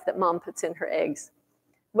extra stuff that mom puts in her eggs.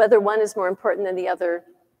 Whether one is more important than the other,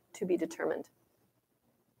 to be determined.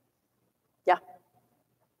 Yeah.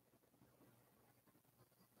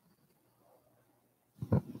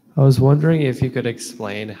 I was wondering if you could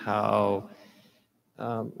explain how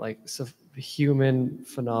human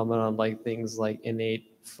phenomenon, like things like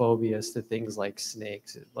innate phobias to things like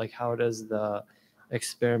snakes, like how does the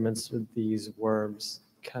experiments with these worms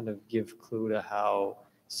kind of give clue to how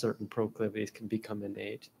certain proclivities can become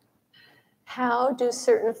innate? How do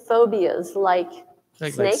certain phobias like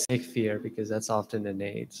snake fear, because that's often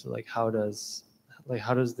innate. So how does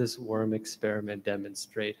this worm experiment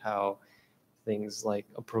demonstrate how things like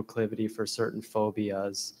a proclivity for certain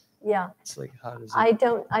phobias? Yeah. It's like, how does it...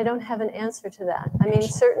 I don't have an answer to that. I mean,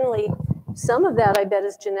 certainly some of that I bet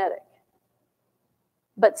is genetic,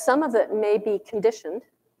 but some of it may be conditioned.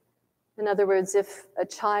 In other words, if a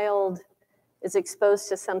child is exposed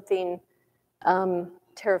to something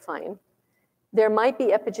terrifying, there might be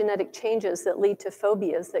epigenetic changes that lead to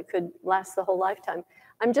phobias that could last the whole lifetime.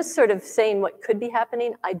 I'm just sort of saying what could be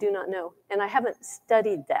happening. I do not know. And I haven't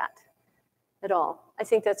studied that at all. I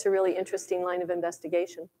think that's a really interesting line of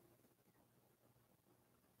investigation.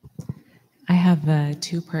 I have a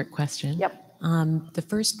two-part question. Yep. The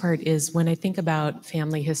first part is when I think about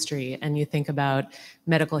family history and you think about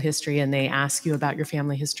medical history and they ask you about your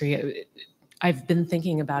family history, I've been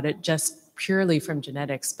thinking about it just purely from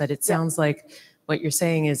genetics, but it sounds like what you're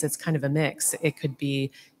saying is it's kind of a mix. It could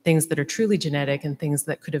be things that are truly genetic and things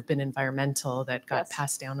that could have been environmental that got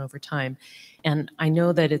passed down over time. And I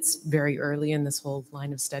know that it's very early in this whole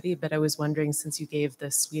line of study, but I was wondering, since you gave the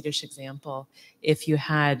Swedish example, if you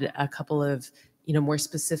had a couple of more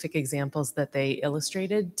specific examples that they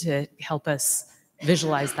illustrated to help us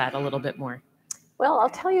visualize that a little bit more. Well, I'll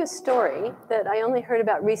tell you a story that I only heard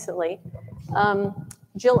about recently.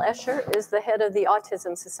 Jill Escher is the head of the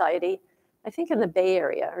Autism Society, I think in the Bay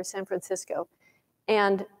Area or San Francisco.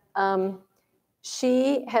 And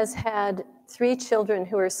she has had 3 children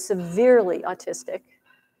who are severely autistic,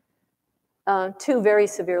 2 very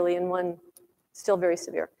severely and 1 still very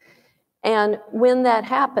severe. And when that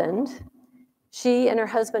happened, she and her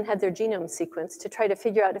husband had their genome sequenced to try to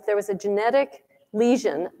figure out if there was a genetic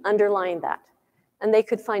lesion underlying that. And they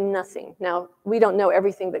could find nothing. Now, we don't know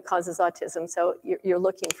everything that causes autism, so you're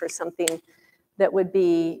looking for something that would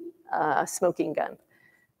be a smoking gun.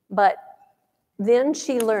 But then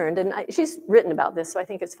she learned, and she's written about this, so I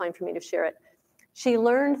think it's fine for me to share it. She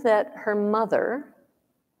learned that her mother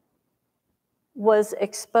was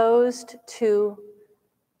exposed to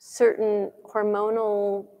certain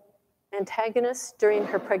hormonal antagonists during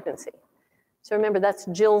her pregnancy. So remember, that's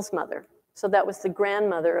Jill's mother. So that was the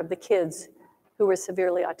grandmother of the kids who were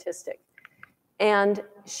severely autistic. And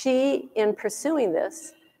she, in pursuing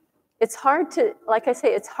this, it's hard to, like I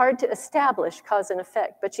say, it's hard to establish cause and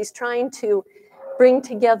effect, but she's trying to bring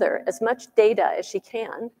together as much data as she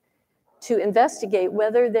can to investigate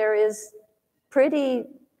whether there is pretty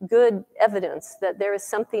good evidence that there is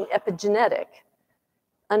something epigenetic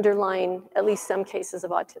underlying at least some cases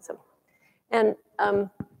of autism. And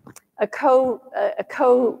a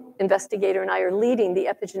co-investigator and I are leading the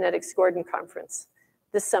Epigenetics Gordon Conference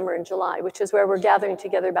this summer in July, which is where we're gathering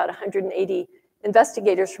together about 180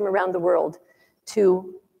 investigators from around the world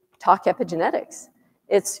to talk epigenetics.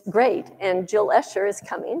 It's great. And Jill Escher is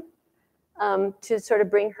coming to sort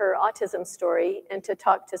of bring her autism story and to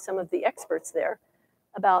talk to some of the experts there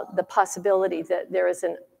about the possibility that there is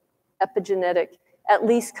an epigenetic, at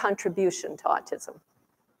least, contribution to autism.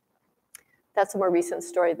 That's a more recent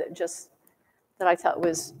story that I thought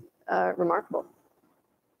was remarkable.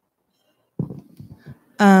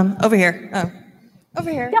 Over here. Oh,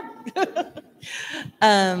 over here. Yeah.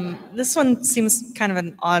 This one seems kind of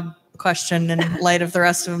an odd question in light of the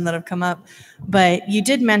rest of them that have come up, but you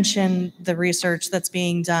did mention the research that's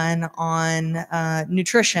being done on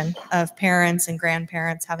nutrition of parents and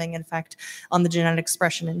grandparents having an effect on the genetic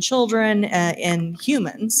expression in children, in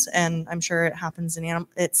humans, and I'm sure it happens in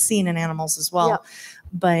it's seen in animals as well. Yep.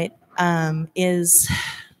 But is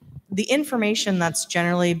the information that's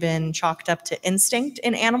generally been chalked up to instinct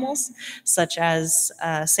in animals, such as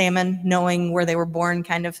salmon knowing where they were born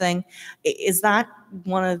kind of thing, is that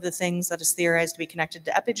one of the things that is theorized to be connected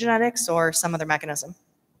to epigenetics or some other mechanism?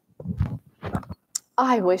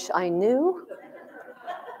 I wish I knew.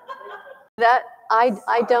 That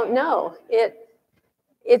I don't know.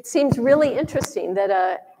 It seems really interesting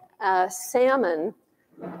that a salmon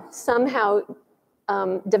somehow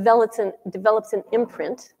develops an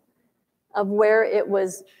imprint of where it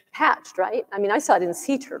was hatched, right? I mean, I saw it in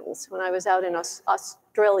sea turtles when I was out in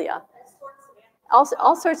Australia.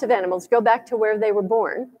 All sorts of animals go back to where they were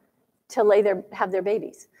born to have their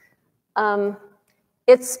babies.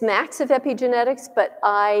 It smacks of epigenetics, but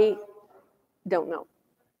I don't know.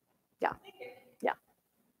 Yeah.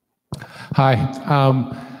 Hi.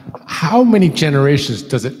 How many generations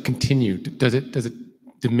does it continue? Does it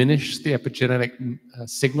diminish the epigenetic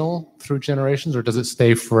signal through generations, or does it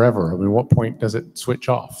stay forever? I mean, what point does it switch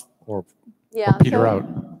off or peter out?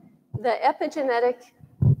 The epigenetic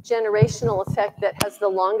generational effect that has the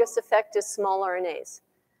longest effect is small RNAs.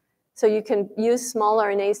 So you can use small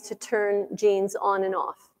RNAs to turn genes on and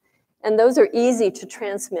off. And those are easy to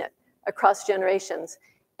transmit across generations.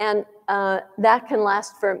 And that can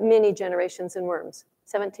last for many generations in worms.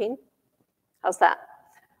 17? How's that?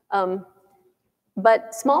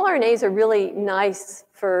 But small RNAs are really nice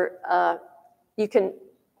for,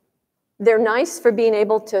 they're nice for being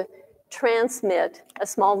able to transmit a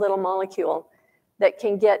small little molecule that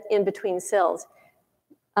can get in between cells.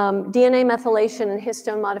 DNA methylation and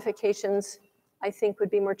histone modifications I think would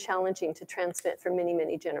be more challenging to transmit for many,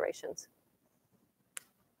 many generations.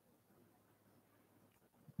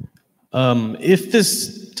 If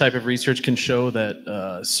this type of research can show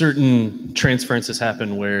that certain transferences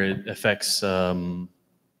happen where it affects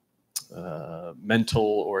mental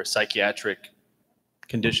or psychiatric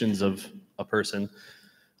conditions of a person,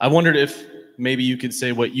 I wondered if maybe you could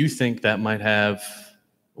say what you think that might have,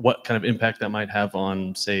 what kind of impact that might have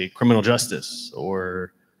on, say, criminal justice,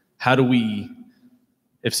 or how do we,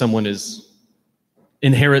 if someone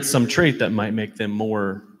inherits some trait that might make them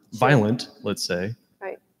more violent, let's say.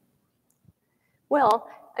 Right. Well,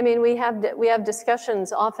 I mean, we have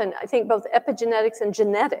discussions often, I think both epigenetics and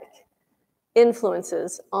genetic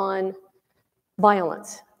influences on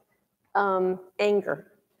violence, anger.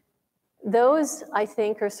 Those, I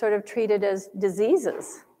think, are sort of treated as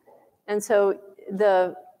diseases. And so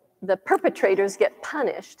the perpetrators get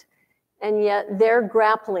punished, and yet they're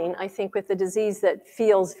grappling, I think, with the disease that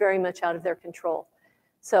feels very much out of their control.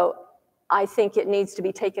 So I think it needs to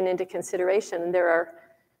be taken into consideration. And there are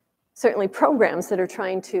certainly programs that are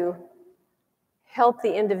trying to help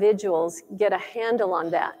the individuals get a handle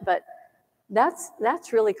on that, but that's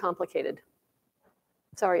really complicated.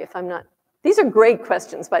 Sorry if I'm not. These are great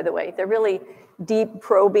questions, by the way. They're really deep,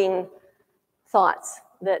 probing thoughts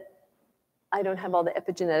that I don't have all the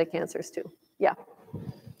epigenetic answers to. Yeah.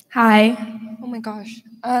 Hi. Oh my gosh.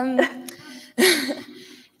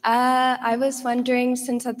 I was wondering,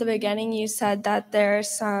 since at the beginning you said that there's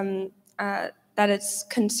some, that it's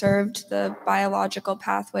conserved, the biological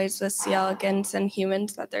pathways with C. elegans in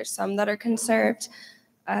humans, that there's some that are conserved,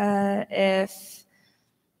 if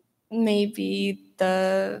maybe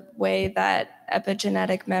the way that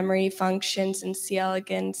epigenetic memory functions in C.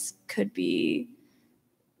 elegans could be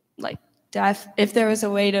like if there was a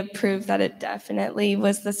way to prove that it definitely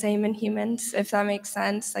was the same in humans, if that makes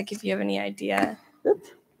sense, like if you have any idea.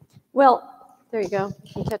 Well, there you go.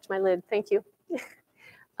 You can catch my lid. Thank you.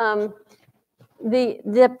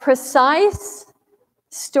 The precise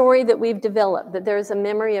story that we've developed, that there is a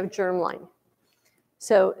memory of germline.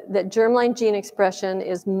 So that germline gene expression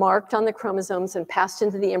is marked on the chromosomes and passed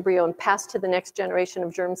into the embryo and passed to the next generation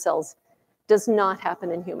of germ cells, does not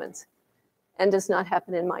happen in humans and does not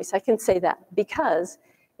happen in mice. I can say that because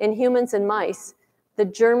in humans and mice, the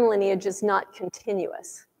germ lineage is not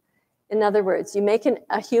continuous. In other words, you make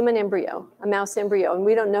a human embryo, a mouse embryo, and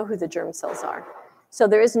we don't know who the germ cells are. So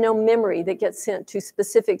there is no memory that gets sent to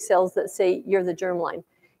specific cells that say you're the germline.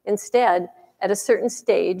 Instead, at a certain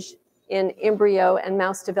stage in embryo and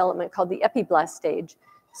mouse development called the epiblast stage,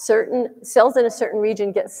 certain cells in a certain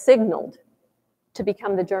region get signaled to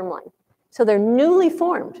become the germline. So they're newly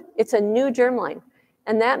formed. It's a new germline.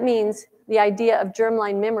 And that means the idea of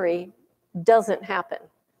germline memory doesn't happen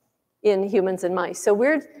in humans and mice. So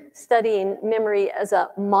we're studying memory as a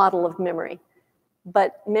model of memory.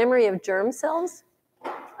 But memory of germ cells,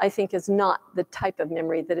 I think, is not the type of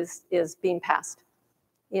memory that is being passed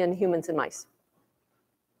in humans and mice.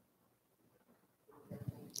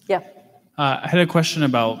 Yeah. I had a question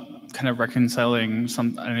about kind of reconciling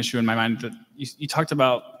an issue in my mind that you talked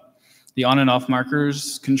about the on and off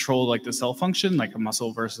markers control like the cell function, like a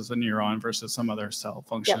muscle versus a neuron versus some other cell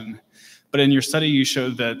function. Yep. But in your study, you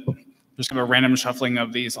showed that there's kind of a random shuffling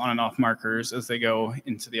of these on and off markers as they go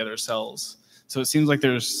into the other cells. So it seems like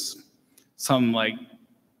there's some like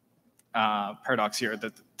paradox here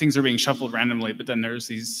that things are being shuffled randomly, but then there's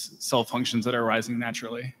these cell functions that are rising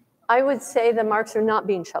naturally. I would say the marks are not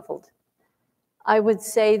being shuffled. I would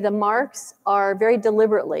say the marks are very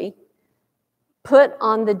deliberately put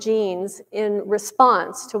on the genes in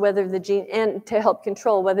response to whether the gene, and to help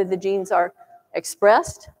control whether the genes are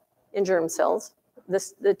expressed in germ cells,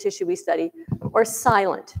 the tissue we study, or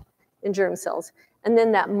silent in germ cells. And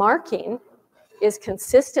then that marking is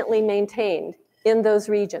consistently maintained in those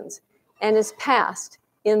regions and is passed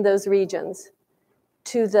in those regions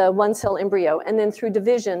to the one-cell embryo, and then through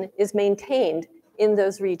division is maintained in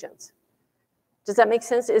those regions. Does that make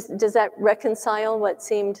sense? Does that reconcile what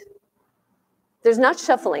seemed? There's not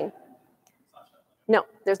shuffling. No,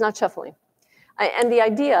 there's not shuffling. And the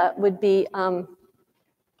idea would be,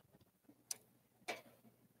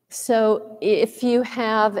 so if you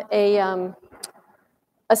have a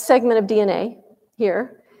segment of DNA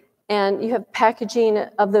here, and you have packaging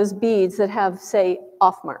of those beads that have, say,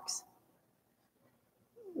 off marks.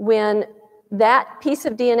 When that piece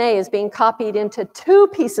of DNA is being copied into two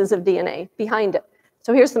pieces of DNA behind it.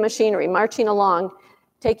 So here's the machinery marching along,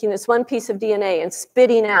 taking this one piece of DNA and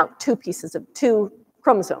spitting out two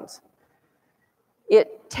chromosomes.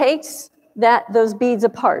 It takes those beads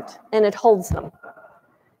apart and it holds them.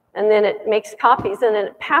 And then it makes copies, and then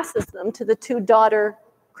it passes them to the 2 daughter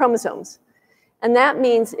chromosomes. And that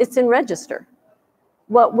means it's in register.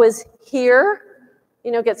 What was here,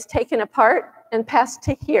 gets taken apart and passed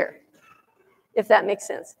to here, if that makes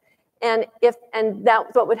sense. And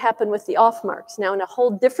that's what would happen with the off marks. Now, in a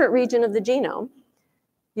whole different region of the genome,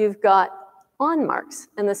 you've got on marks,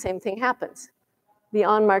 and the same thing happens. The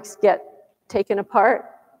on marks get taken apart,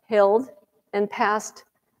 held, and passed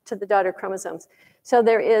to the daughter chromosomes. So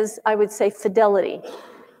there is, I would say, fidelity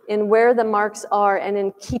in where the marks are and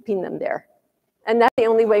in keeping them there. And that's the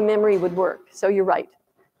only way memory would work. So you're right.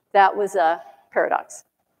 That was a paradox.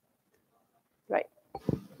 Right.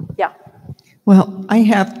 Yeah. Well, I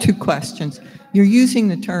have 2 questions. You're using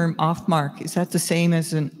the term off mark. Is that the same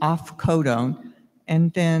as an off codon?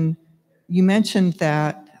 And then you mentioned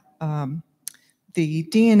that the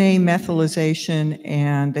DNA methylation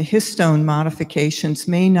and the histone modifications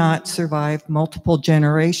may not survive multiple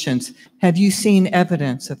generations. Have you seen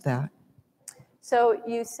evidence of that? So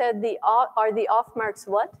you said are the off marks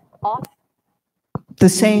what? Off? The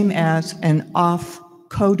same as an off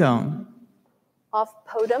codon. Off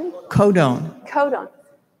podum? Codon. Codon.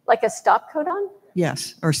 Like a stop codon?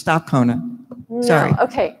 Yes, or stop codon. No. Sorry.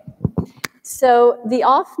 Okay. So the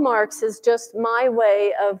off marks is just my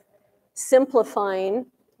way of simplifying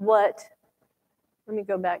what, let me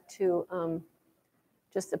go back to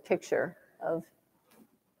just a picture of,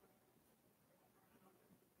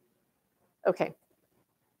 okay.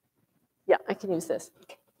 Yeah, I can use this.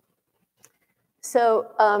 So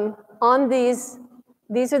on these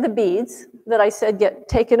are the beads that I said get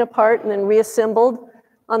taken apart and then reassembled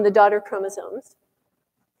on the daughter chromosomes.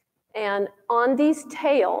 And on these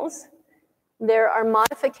tails, there are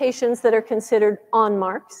modifications that are considered on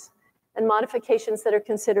marks and modifications that are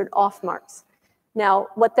considered off marks. Now,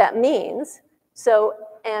 what that means, so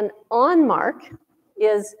an on mark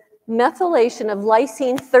is methylation of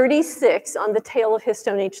lysine 36 on the tail of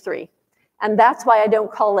histone H3. And that's why I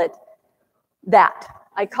don't call it that.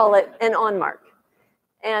 I call it an on mark.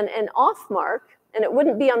 And an off mark, and it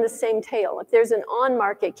wouldn't be on the same tail. If there's an on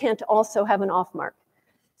mark, it can't also have an off mark.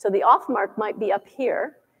 So the off mark might be up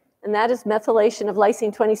here, and that is methylation of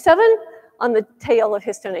lysine 27 on the tail of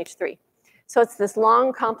histone H3. So it's this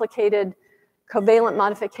long, complicated covalent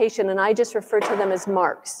modification, and I just refer to them as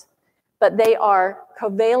marks. But they are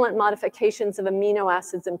covalent modifications of amino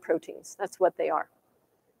acids and proteins. That's what they are.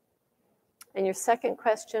 And your second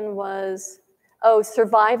question was, oh,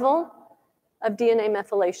 survival of DNA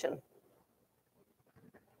methylation.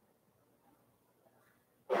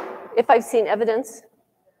 If I've seen evidence.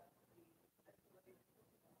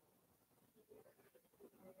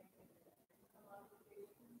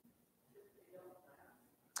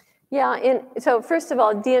 Yeah, so first of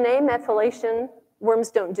all, DNA methylation, worms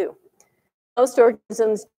don't do. Most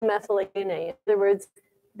organisms methylate DNA. In other words,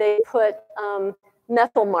 they put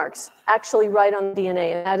methyl marks actually right on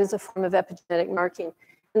DNA, and that is a form of epigenetic marking.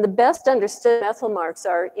 And the best understood methyl marks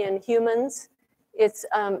are in humans. It's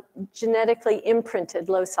genetically imprinted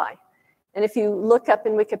loci. And if you look up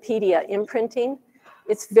in Wikipedia imprinting,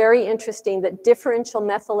 it's very interesting that differential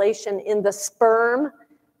methylation in the sperm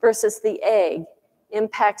versus the egg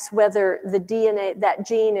impacts whether the DNA, that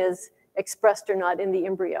gene is expressed or not in the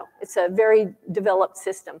embryo. It's a very developed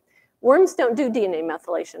system. Worms don't do DNA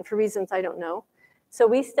methylation for reasons I don't know. So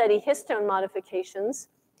we study histone modifications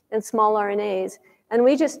in small RNAs, and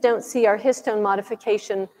we just don't see our histone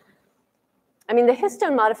modification. I mean, the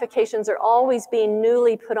histone modifications are always being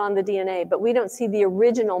newly put on the DNA, but we don't see the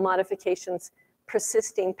original modifications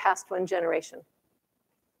persisting past one generation.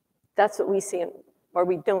 That's what we see, or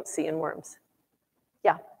we don't see in worms.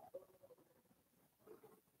 Yeah.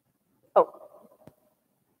 Oh.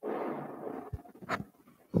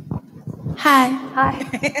 Hi.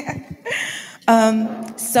 Hi.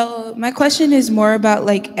 So my question is more about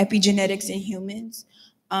like epigenetics in humans.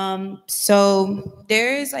 So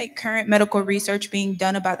there is like current medical research being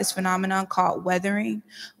done about this phenomenon called weathering,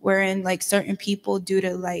 wherein like certain people, due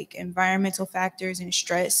to like environmental factors and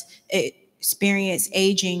stress, experience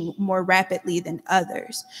aging more rapidly than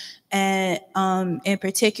others. And in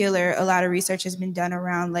particular, a lot of research has been done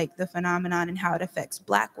around like the phenomenon and how it affects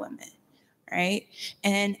Black women, right?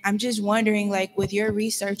 And I'm just wondering, like, with your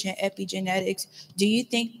research in epigenetics, do you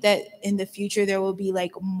think that in the future there will be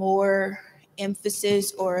like more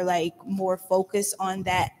emphasis or like more focus on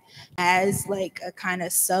that as like a kind of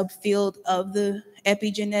subfield of the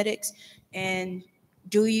epigenetics? And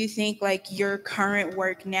do you think like your current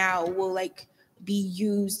work now will like be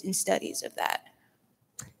used in studies of that?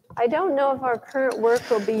 I don't know if our current work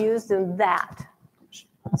will be used in that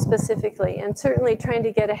specifically, and certainly trying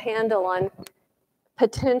to get a handle on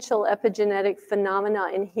potential epigenetic phenomena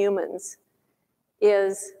in humans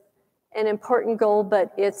is an important goal,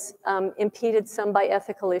 but it's impeded some by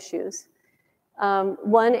ethical issues.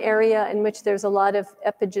 One area in which there's a lot of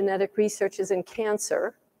epigenetic research is in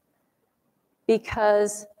cancer,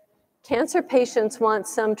 because cancer patients want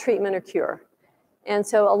some treatment or cure. And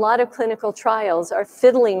so a lot of clinical trials are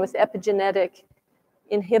fiddling with epigenetic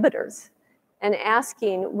inhibitors and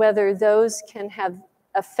asking whether those can have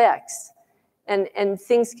effects and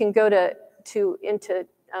things can go into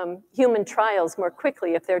human trials more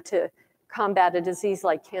quickly if they're to combat a disease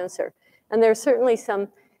like cancer. And there are certainly some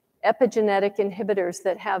epigenetic inhibitors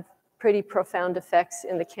that have pretty profound effects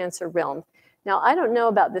in the cancer realm. Now, I don't know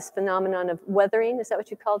about this phenomenon of weathering. Is that what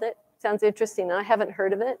you called it? Sounds interesting. I haven't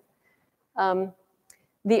heard of it.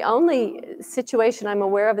 The only situation I'm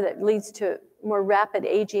aware of that leads to more rapid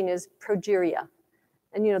aging is progeria.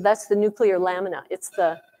 And, you know, that's the nuclear lamina. It's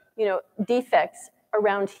the, you know, defects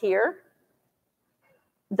around here,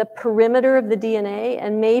 the perimeter of the DNA,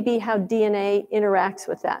 and maybe how DNA interacts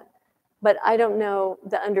with that. But I don't know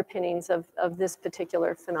the underpinnings of this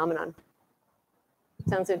particular phenomenon.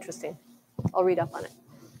 Sounds interesting. I'll read up on it.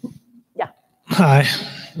 Yeah. Hi.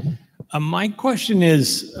 My question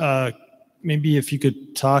is, maybe if you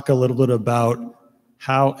could talk a little bit about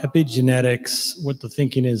how epigenetics, what the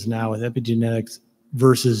thinking is now with epigenetics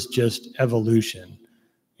versus just evolution.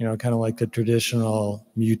 You know, kind of like the traditional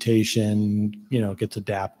mutation, you know, gets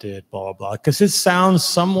adapted, blah, blah, blah. Because it sounds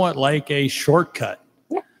somewhat like a shortcut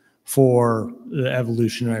for the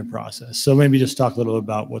evolutionary process. So maybe just talk a little bit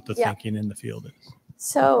about what the thinking in the field is.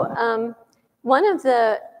 So one of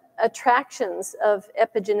the attractions of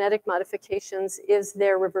epigenetic modifications is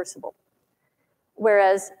they're reversible,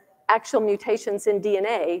 whereas actual mutations in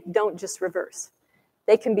DNA don't just reverse.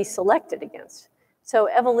 They can be selected against. So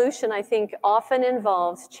evolution, I think, often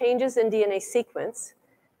involves changes in DNA sequence,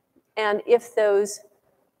 and if those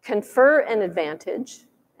confer an advantage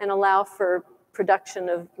and allow for production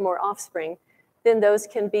of more offspring, then those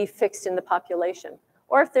can be fixed in the population.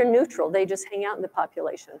 Or if they're neutral, they just hang out in the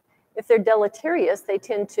population. If they're deleterious, they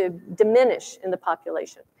tend to diminish in the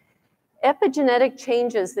population. Epigenetic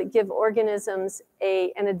changes that give organisms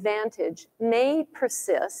an advantage may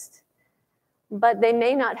persist, but they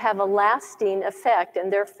may not have a lasting effect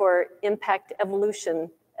and therefore impact evolution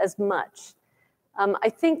as much. I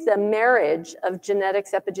think the marriage of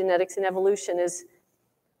genetics, epigenetics, and evolution is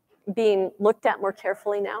being looked at more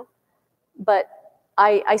carefully now, but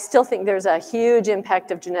I still think there's a huge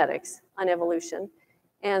impact of genetics on evolution,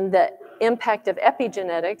 and the impact of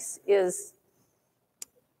epigenetics is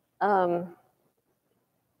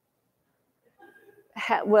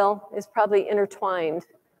is probably intertwined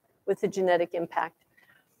with the genetic impact.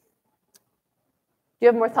 Do you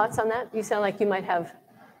have more thoughts on that? You sound like you might have.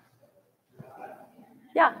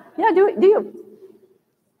 Yeah, do you?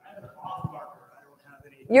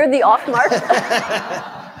 You're the off mark?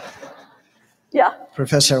 Yeah.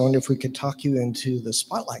 Professor, I wonder if we could talk you into the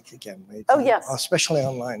spotlight again. Oh, yes. Especially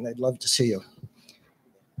online. I'd love to see you.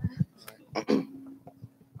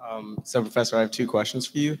 So, Professor, I have two questions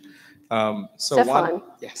for you.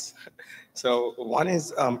 Yes. So one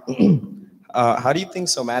is, how do you think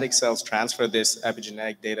somatic cells transfer this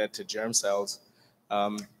epigenetic data to germ cells?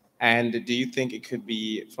 And do you think it could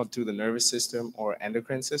be through the nervous system or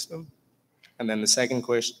endocrine system? And then the second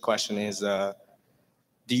question is, do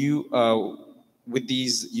you, with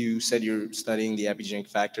these, you said you're studying the epigenetic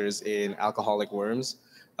factors in alcoholic worms.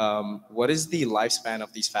 What is the lifespan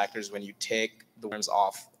of these factors when you take the worms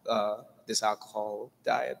off this alcohol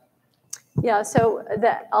diet? Yeah, so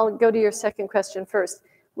I'll go to your second question first.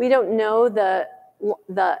 We don't know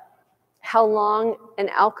how long an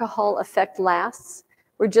alcohol effect lasts.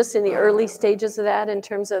 We're just in the early stages of that in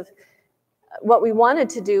terms of what we wanted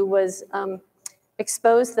to do was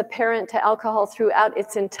expose the parent to alcohol throughout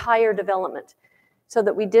its entire development so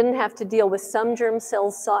that we didn't have to deal with some germ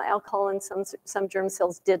cells saw alcohol and some germ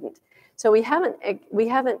cells didn't. So we haven't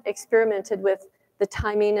experimented with the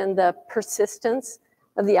timing and the persistence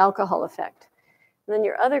of the alcohol effect. And then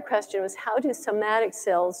your other question was, how do somatic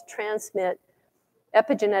cells transmit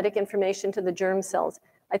epigenetic information to the germ cells?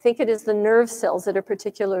 I think it is the nerve cells that are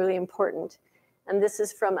particularly important. And this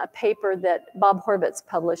is from a paper that Bob Horvitz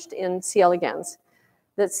published in C. elegans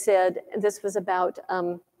that said this was about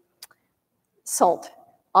salt,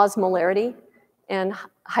 osmolarity, and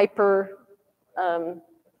hypersalt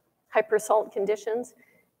conditions.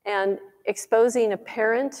 And exposing a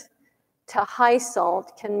parent to high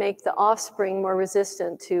salt can make the offspring more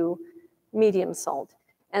resistant to medium salt.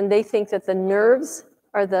 And they think that the nerves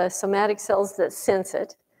are the somatic cells that sense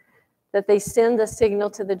it. that they send the signal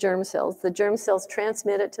to the germ cells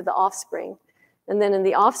transmit it to the offspring, and then in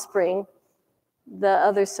the offspring,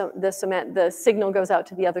 the signal goes out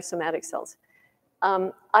to the other somatic cells.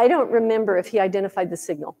 I don't remember if he identified the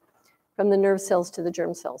signal from the nerve cells to the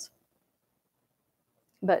germ cells,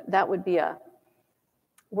 but that would be a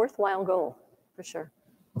worthwhile goal for sure.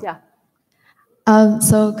 Yeah.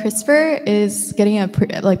 So CRISPR is getting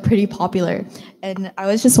pretty popular, and I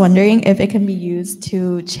was just wondering if it can be used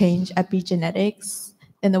to change epigenetics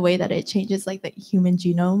in the way that it changes like the human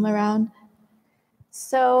genome around.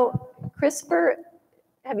 So CRISPR,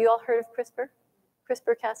 have you all heard of CRISPR?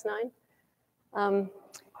 CRISPR-Cas9?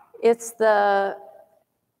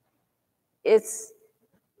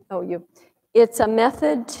 It's a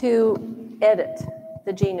method to edit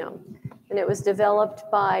the genome. And it was developed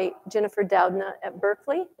by Jennifer Doudna at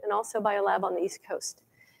Berkeley and also by a lab on the East Coast.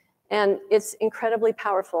 And it's incredibly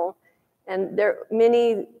powerful. And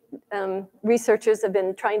many researchers have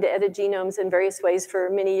been trying to edit genomes in various ways for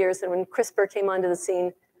many years. And when CRISPR came onto the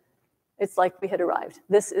scene, it's like we had arrived.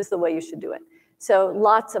 This is the way you should do it. So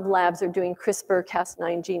lots of labs are doing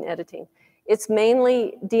CRISPR-Cas9 gene editing. It's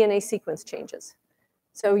mainly DNA sequence changes.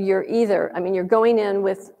 So you're going in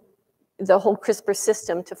with the whole CRISPR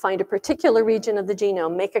system to find a particular region of the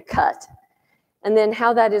genome, make a cut, and then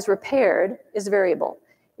how that is repaired is variable.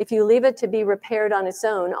 If you leave it to be repaired on its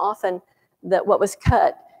own, often what was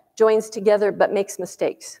cut joins together but makes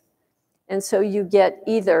mistakes. And so you get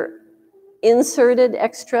either inserted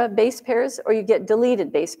extra base pairs or you get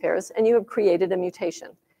deleted base pairs, and you have created a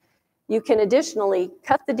mutation. You can additionally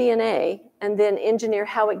cut the DNA and then engineer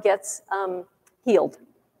how it gets healed.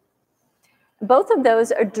 Both of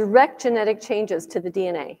those are direct genetic changes to the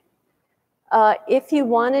DNA. If you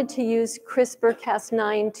wanted to use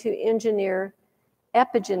CRISPR-Cas9 to engineer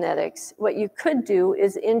epigenetics, what you could do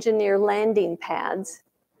is engineer landing pads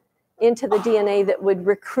into the DNA that would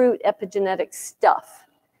recruit epigenetic stuff.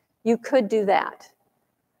 You could do that.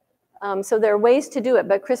 So there are ways to do it,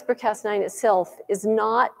 but CRISPR-Cas9 itself is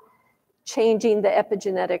not changing the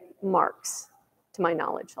epigenetic marks, to my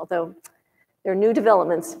knowledge, although there are new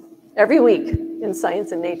developments every week in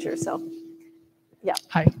science and nature, so yeah.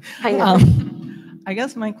 Hi. I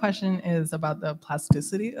guess my question is about the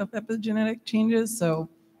plasticity of epigenetic changes. So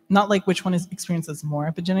not like which one experiences more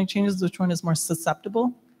epigenetic changes, which one is more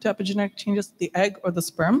susceptible to epigenetic changes, the egg or the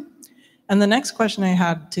sperm? And the next question I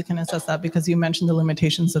had to kind of assess that, because you mentioned the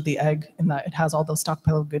limitations of the egg in that it has all those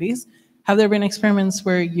stockpile of goodies. Have there been experiments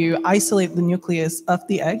where you isolate the nucleus of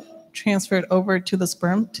the egg, transfer it over to the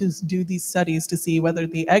sperm to do these studies to see whether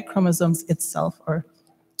the egg chromosomes itself are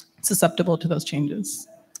susceptible to those changes?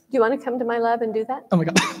 Do you want to come to my lab and do that? Oh my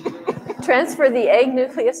God. Transfer the egg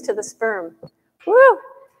nucleus to the sperm. Woo!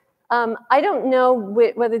 I don't know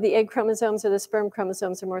whether the egg chromosomes or the sperm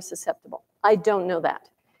chromosomes are more susceptible. I don't know that.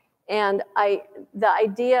 And the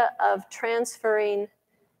idea of transferring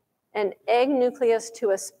an egg nucleus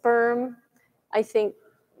to a sperm, I think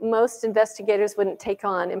most investigators wouldn't take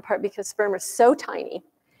on, in part because sperm are so tiny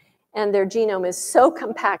and their genome is so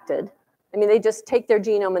compacted. I mean, they just take their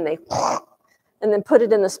genome and then put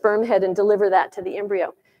it in the sperm head and deliver that to the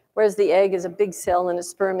embryo. Whereas the egg is a big cell and the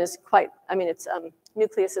sperm is its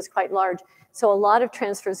nucleus is quite large. So a lot of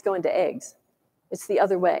transfers go into eggs. It's the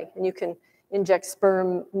other way. And you can inject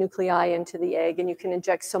sperm nuclei into the egg, and you can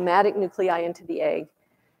inject somatic nuclei into the egg.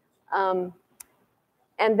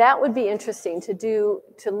 And that would be interesting to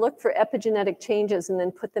look for epigenetic changes and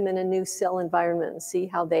then put them in a new cell environment and see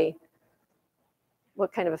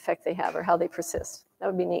what kind of effect they have or how they persist. That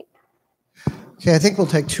would be neat. Okay, I think we'll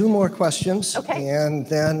take two more questions. Okay. And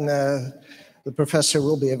then the professor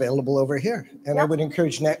will be available over here. And I would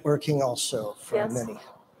encourage networking also for many.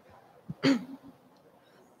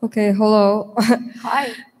 Okay, hello.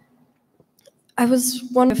 Hi. I was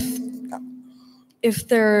wondering if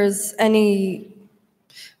there's any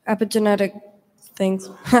epigenetic things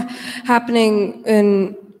happening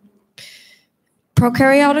in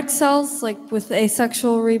prokaryotic cells, like with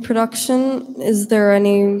asexual reproduction. Is there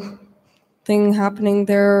anything happening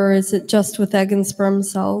there, or is it just with egg and sperm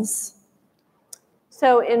cells?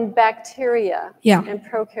 So in bacteria Yeah. and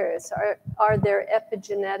prokaryotes, are there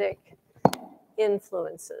epigenetic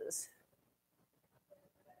influences?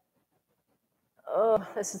 Oh,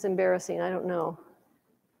 this is embarrassing. I don't know.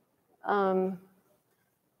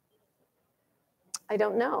 I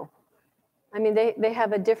don't know. I mean, they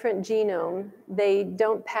have a different genome. They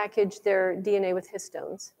don't package their DNA with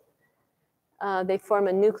histones. They form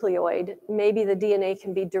a nucleoid. Maybe the DNA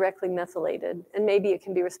can be directly methylated, and maybe it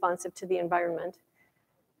can be responsive to the environment.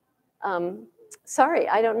 Sorry,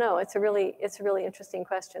 I don't know. It's a really interesting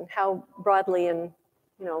question. How broadly and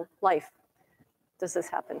life does this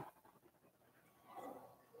happen?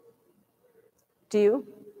 Do you?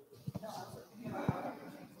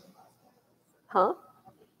 Huh?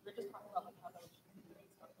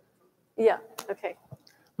 Yeah, okay.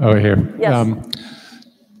 Oh, here. Yes.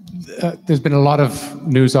 There's been a lot of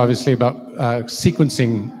news, obviously, about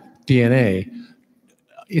sequencing DNA.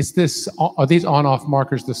 Are these on-off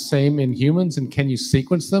markers the same in humans, and can you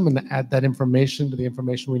sequence them and add that information to the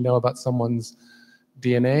information we know about someone's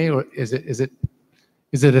DNA, or is it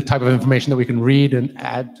a type of information that we can read and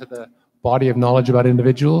add to the body of knowledge about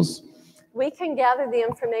individuals? We can gather the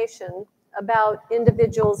information about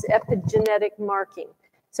individuals' epigenetic marking.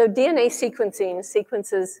 So DNA sequencing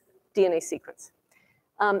sequences DNA sequence.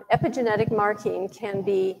 Epigenetic marking can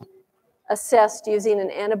be assessed using an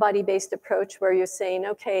antibody-based approach where you're saying,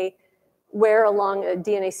 okay, where along a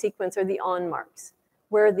DNA sequence are the on marks?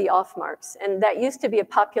 Where are the off marks? And that used to be a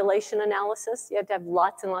population analysis. You have to have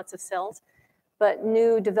lots and lots of cells. But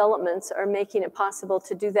new developments are making it possible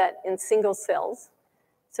to do that in single cells.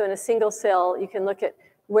 So in a single cell, you can look at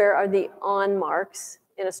where are the on marks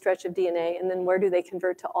in a stretch of DNA, and then where do they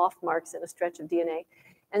convert to off marks in a stretch of DNA.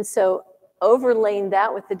 And so overlaying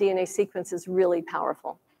that with the DNA sequence is really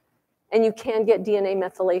powerful. And you can get DNA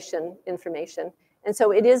methylation information. And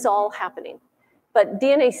so it is all happening. But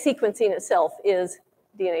DNA sequencing itself is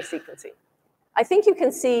DNA sequencing. I think you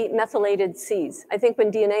can see methylated Cs. I think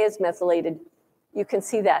when DNA is methylated, you can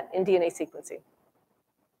see that in DNA sequencing.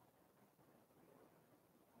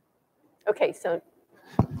 Okay, so.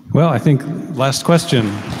 Well, I think last question.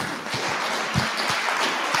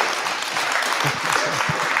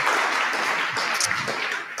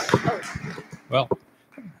 Well,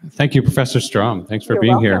 thank you, Professor Strome. Thanks for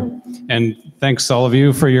being here. And thanks all of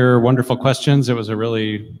you for your wonderful questions. It was a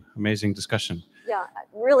really amazing discussion. Yeah,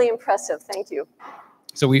 really impressive. Thank you.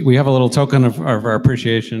 So we have a little token of our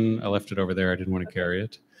appreciation. I left it over there. I didn't want to carry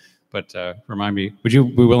it. But remind me, would you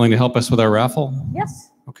be willing to help us with our raffle? Yes.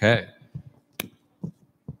 Okay.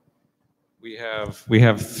 We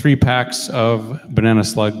have 3 packs of Banana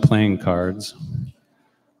Slug playing cards.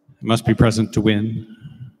 It must be present to win.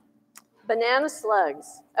 Banana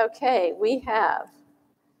slugs. Okay, we have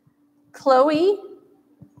Chloe.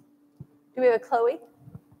 Do we have a Chloe?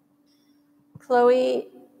 Chloe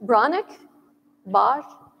Bronick? Bosch?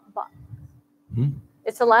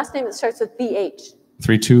 It's the last name that starts with BH.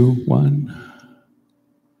 3, 2, 1.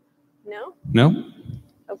 No? No?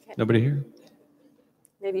 Okay. Nobody here?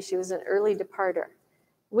 Maybe she was an early departer.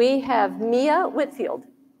 We have Mia Whitfield.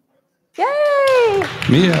 Yay!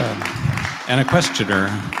 Mia, and a questioner.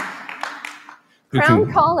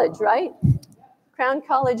 Crown College, right? Crown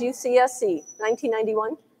College, UCSC,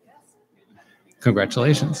 1991.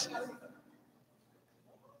 Congratulations.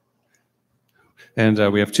 And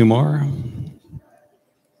we have 2 more.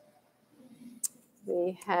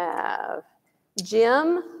 We have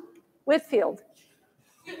Jim Whitfield.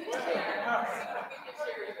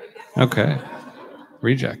 Okay.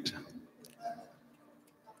 Reject.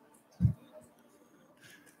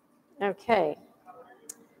 Okay.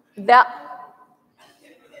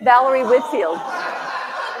 Valerie Whitfield.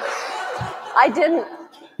 I didn't.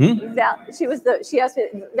 She asked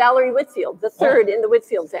me, Valerie Whitfield, the third in the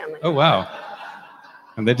Whitfield family. Oh, wow.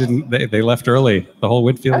 And they left early, the whole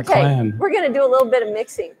Whitfield clan. We're going to do a little bit of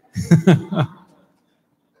mixing.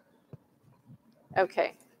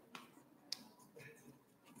 Okay.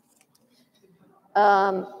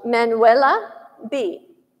 Manuela B.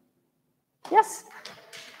 Yes.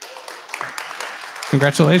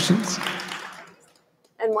 Congratulations.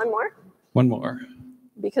 And one more? One more.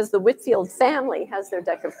 Because the Whitfield family has their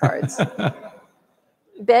deck of cards.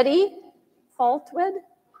 Betty Faltwood.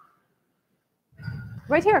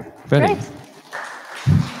 Right here. Betty.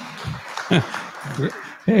 Great.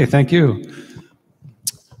 Hey, thank you.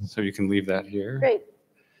 So you can leave that here. Great.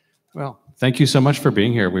 Well, thank you so much for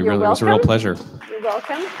being here. It was a real pleasure. You're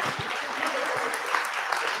welcome.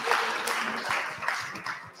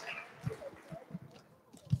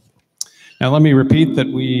 Now let me repeat that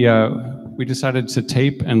we decided to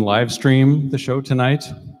tape and live stream the show tonight.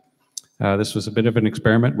 This was a bit of an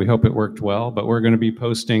experiment. We hope it worked well, but we're going to be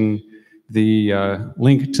posting the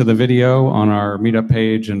link to the video on our Meetup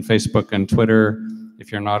page and Facebook and Twitter.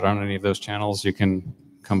 If you're not on any of those channels, you can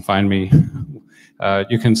come find me.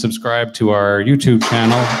 You can subscribe to our YouTube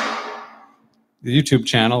channel. The YouTube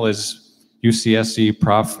channel is UCSC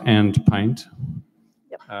Prof and Pint.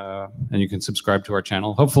 And you can subscribe to our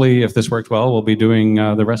channel. Hopefully, if this worked well, we'll be doing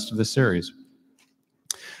the rest of this series.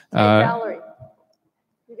 Valerie,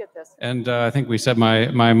 you get this. And I think we said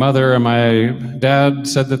my mother and my dad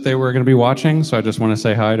said that they were going to be watching, so I just want to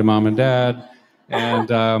say hi to Mom and Dad. And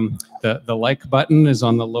the like button is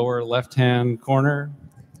on the lower left-hand corner.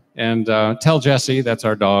 And tell Jessie, that's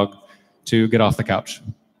our dog, to get off the couch.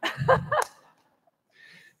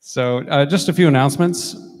 So just a few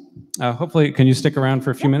announcements. Hopefully, can you stick around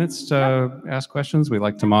for a few minutes to ask questions? We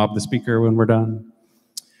like to mob the speaker when we're done.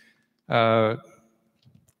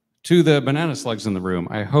 To the banana slugs in the room,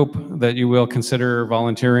 I hope that you will consider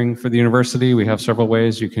volunteering for the university. We have several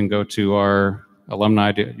ways. You can go to our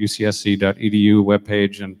alumni.ucsc.edu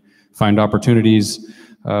webpage and find opportunities,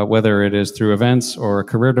 whether it is through events or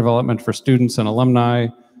career development for students and alumni,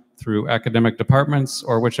 through academic departments,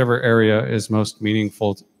 or whichever area is most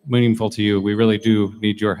meaningful to you. We really do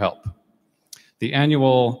need your help. The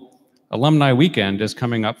annual Alumni Weekend is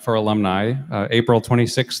coming up for alumni, April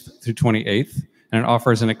 26th through 28th, and it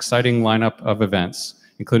offers an exciting lineup of events,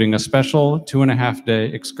 including a special 2.5-day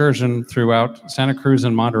excursion throughout Santa Cruz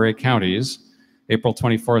and Monterey counties, April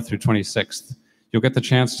 24th through 26th. You'll get the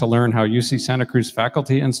chance to learn how UC Santa Cruz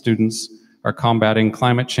faculty and students are combating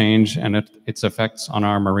climate change and its effects on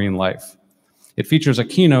our marine life. It features a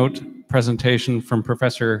keynote presentation from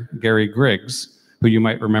Professor Gary Griggs, who you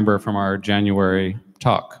might remember from our January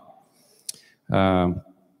talk.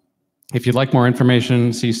 If you'd like more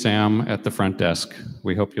information, see Sam at the front desk.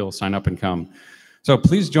 We hope you'll sign up and come. So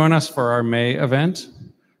please join us for our May event,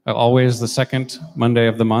 always the second Monday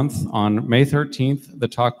of the month. On May 13th, the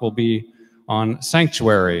talk will be on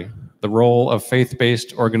Sanctuary, the role of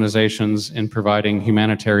faith-based organizations in providing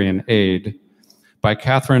humanitarian aid, by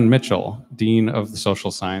Catherine Mitchell, Dean of the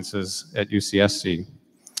Social Sciences at UCSC.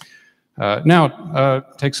 Now,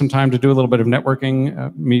 take some time to do a little bit of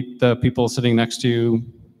networking, meet the people sitting next to you,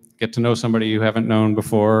 get to know somebody you haven't known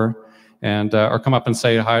before, and or come up and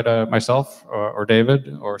say hi to myself or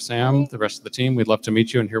David or Sam, the rest of the team. We'd love to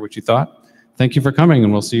meet you and hear what you thought. Thank you for coming,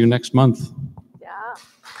 and we'll see you next month.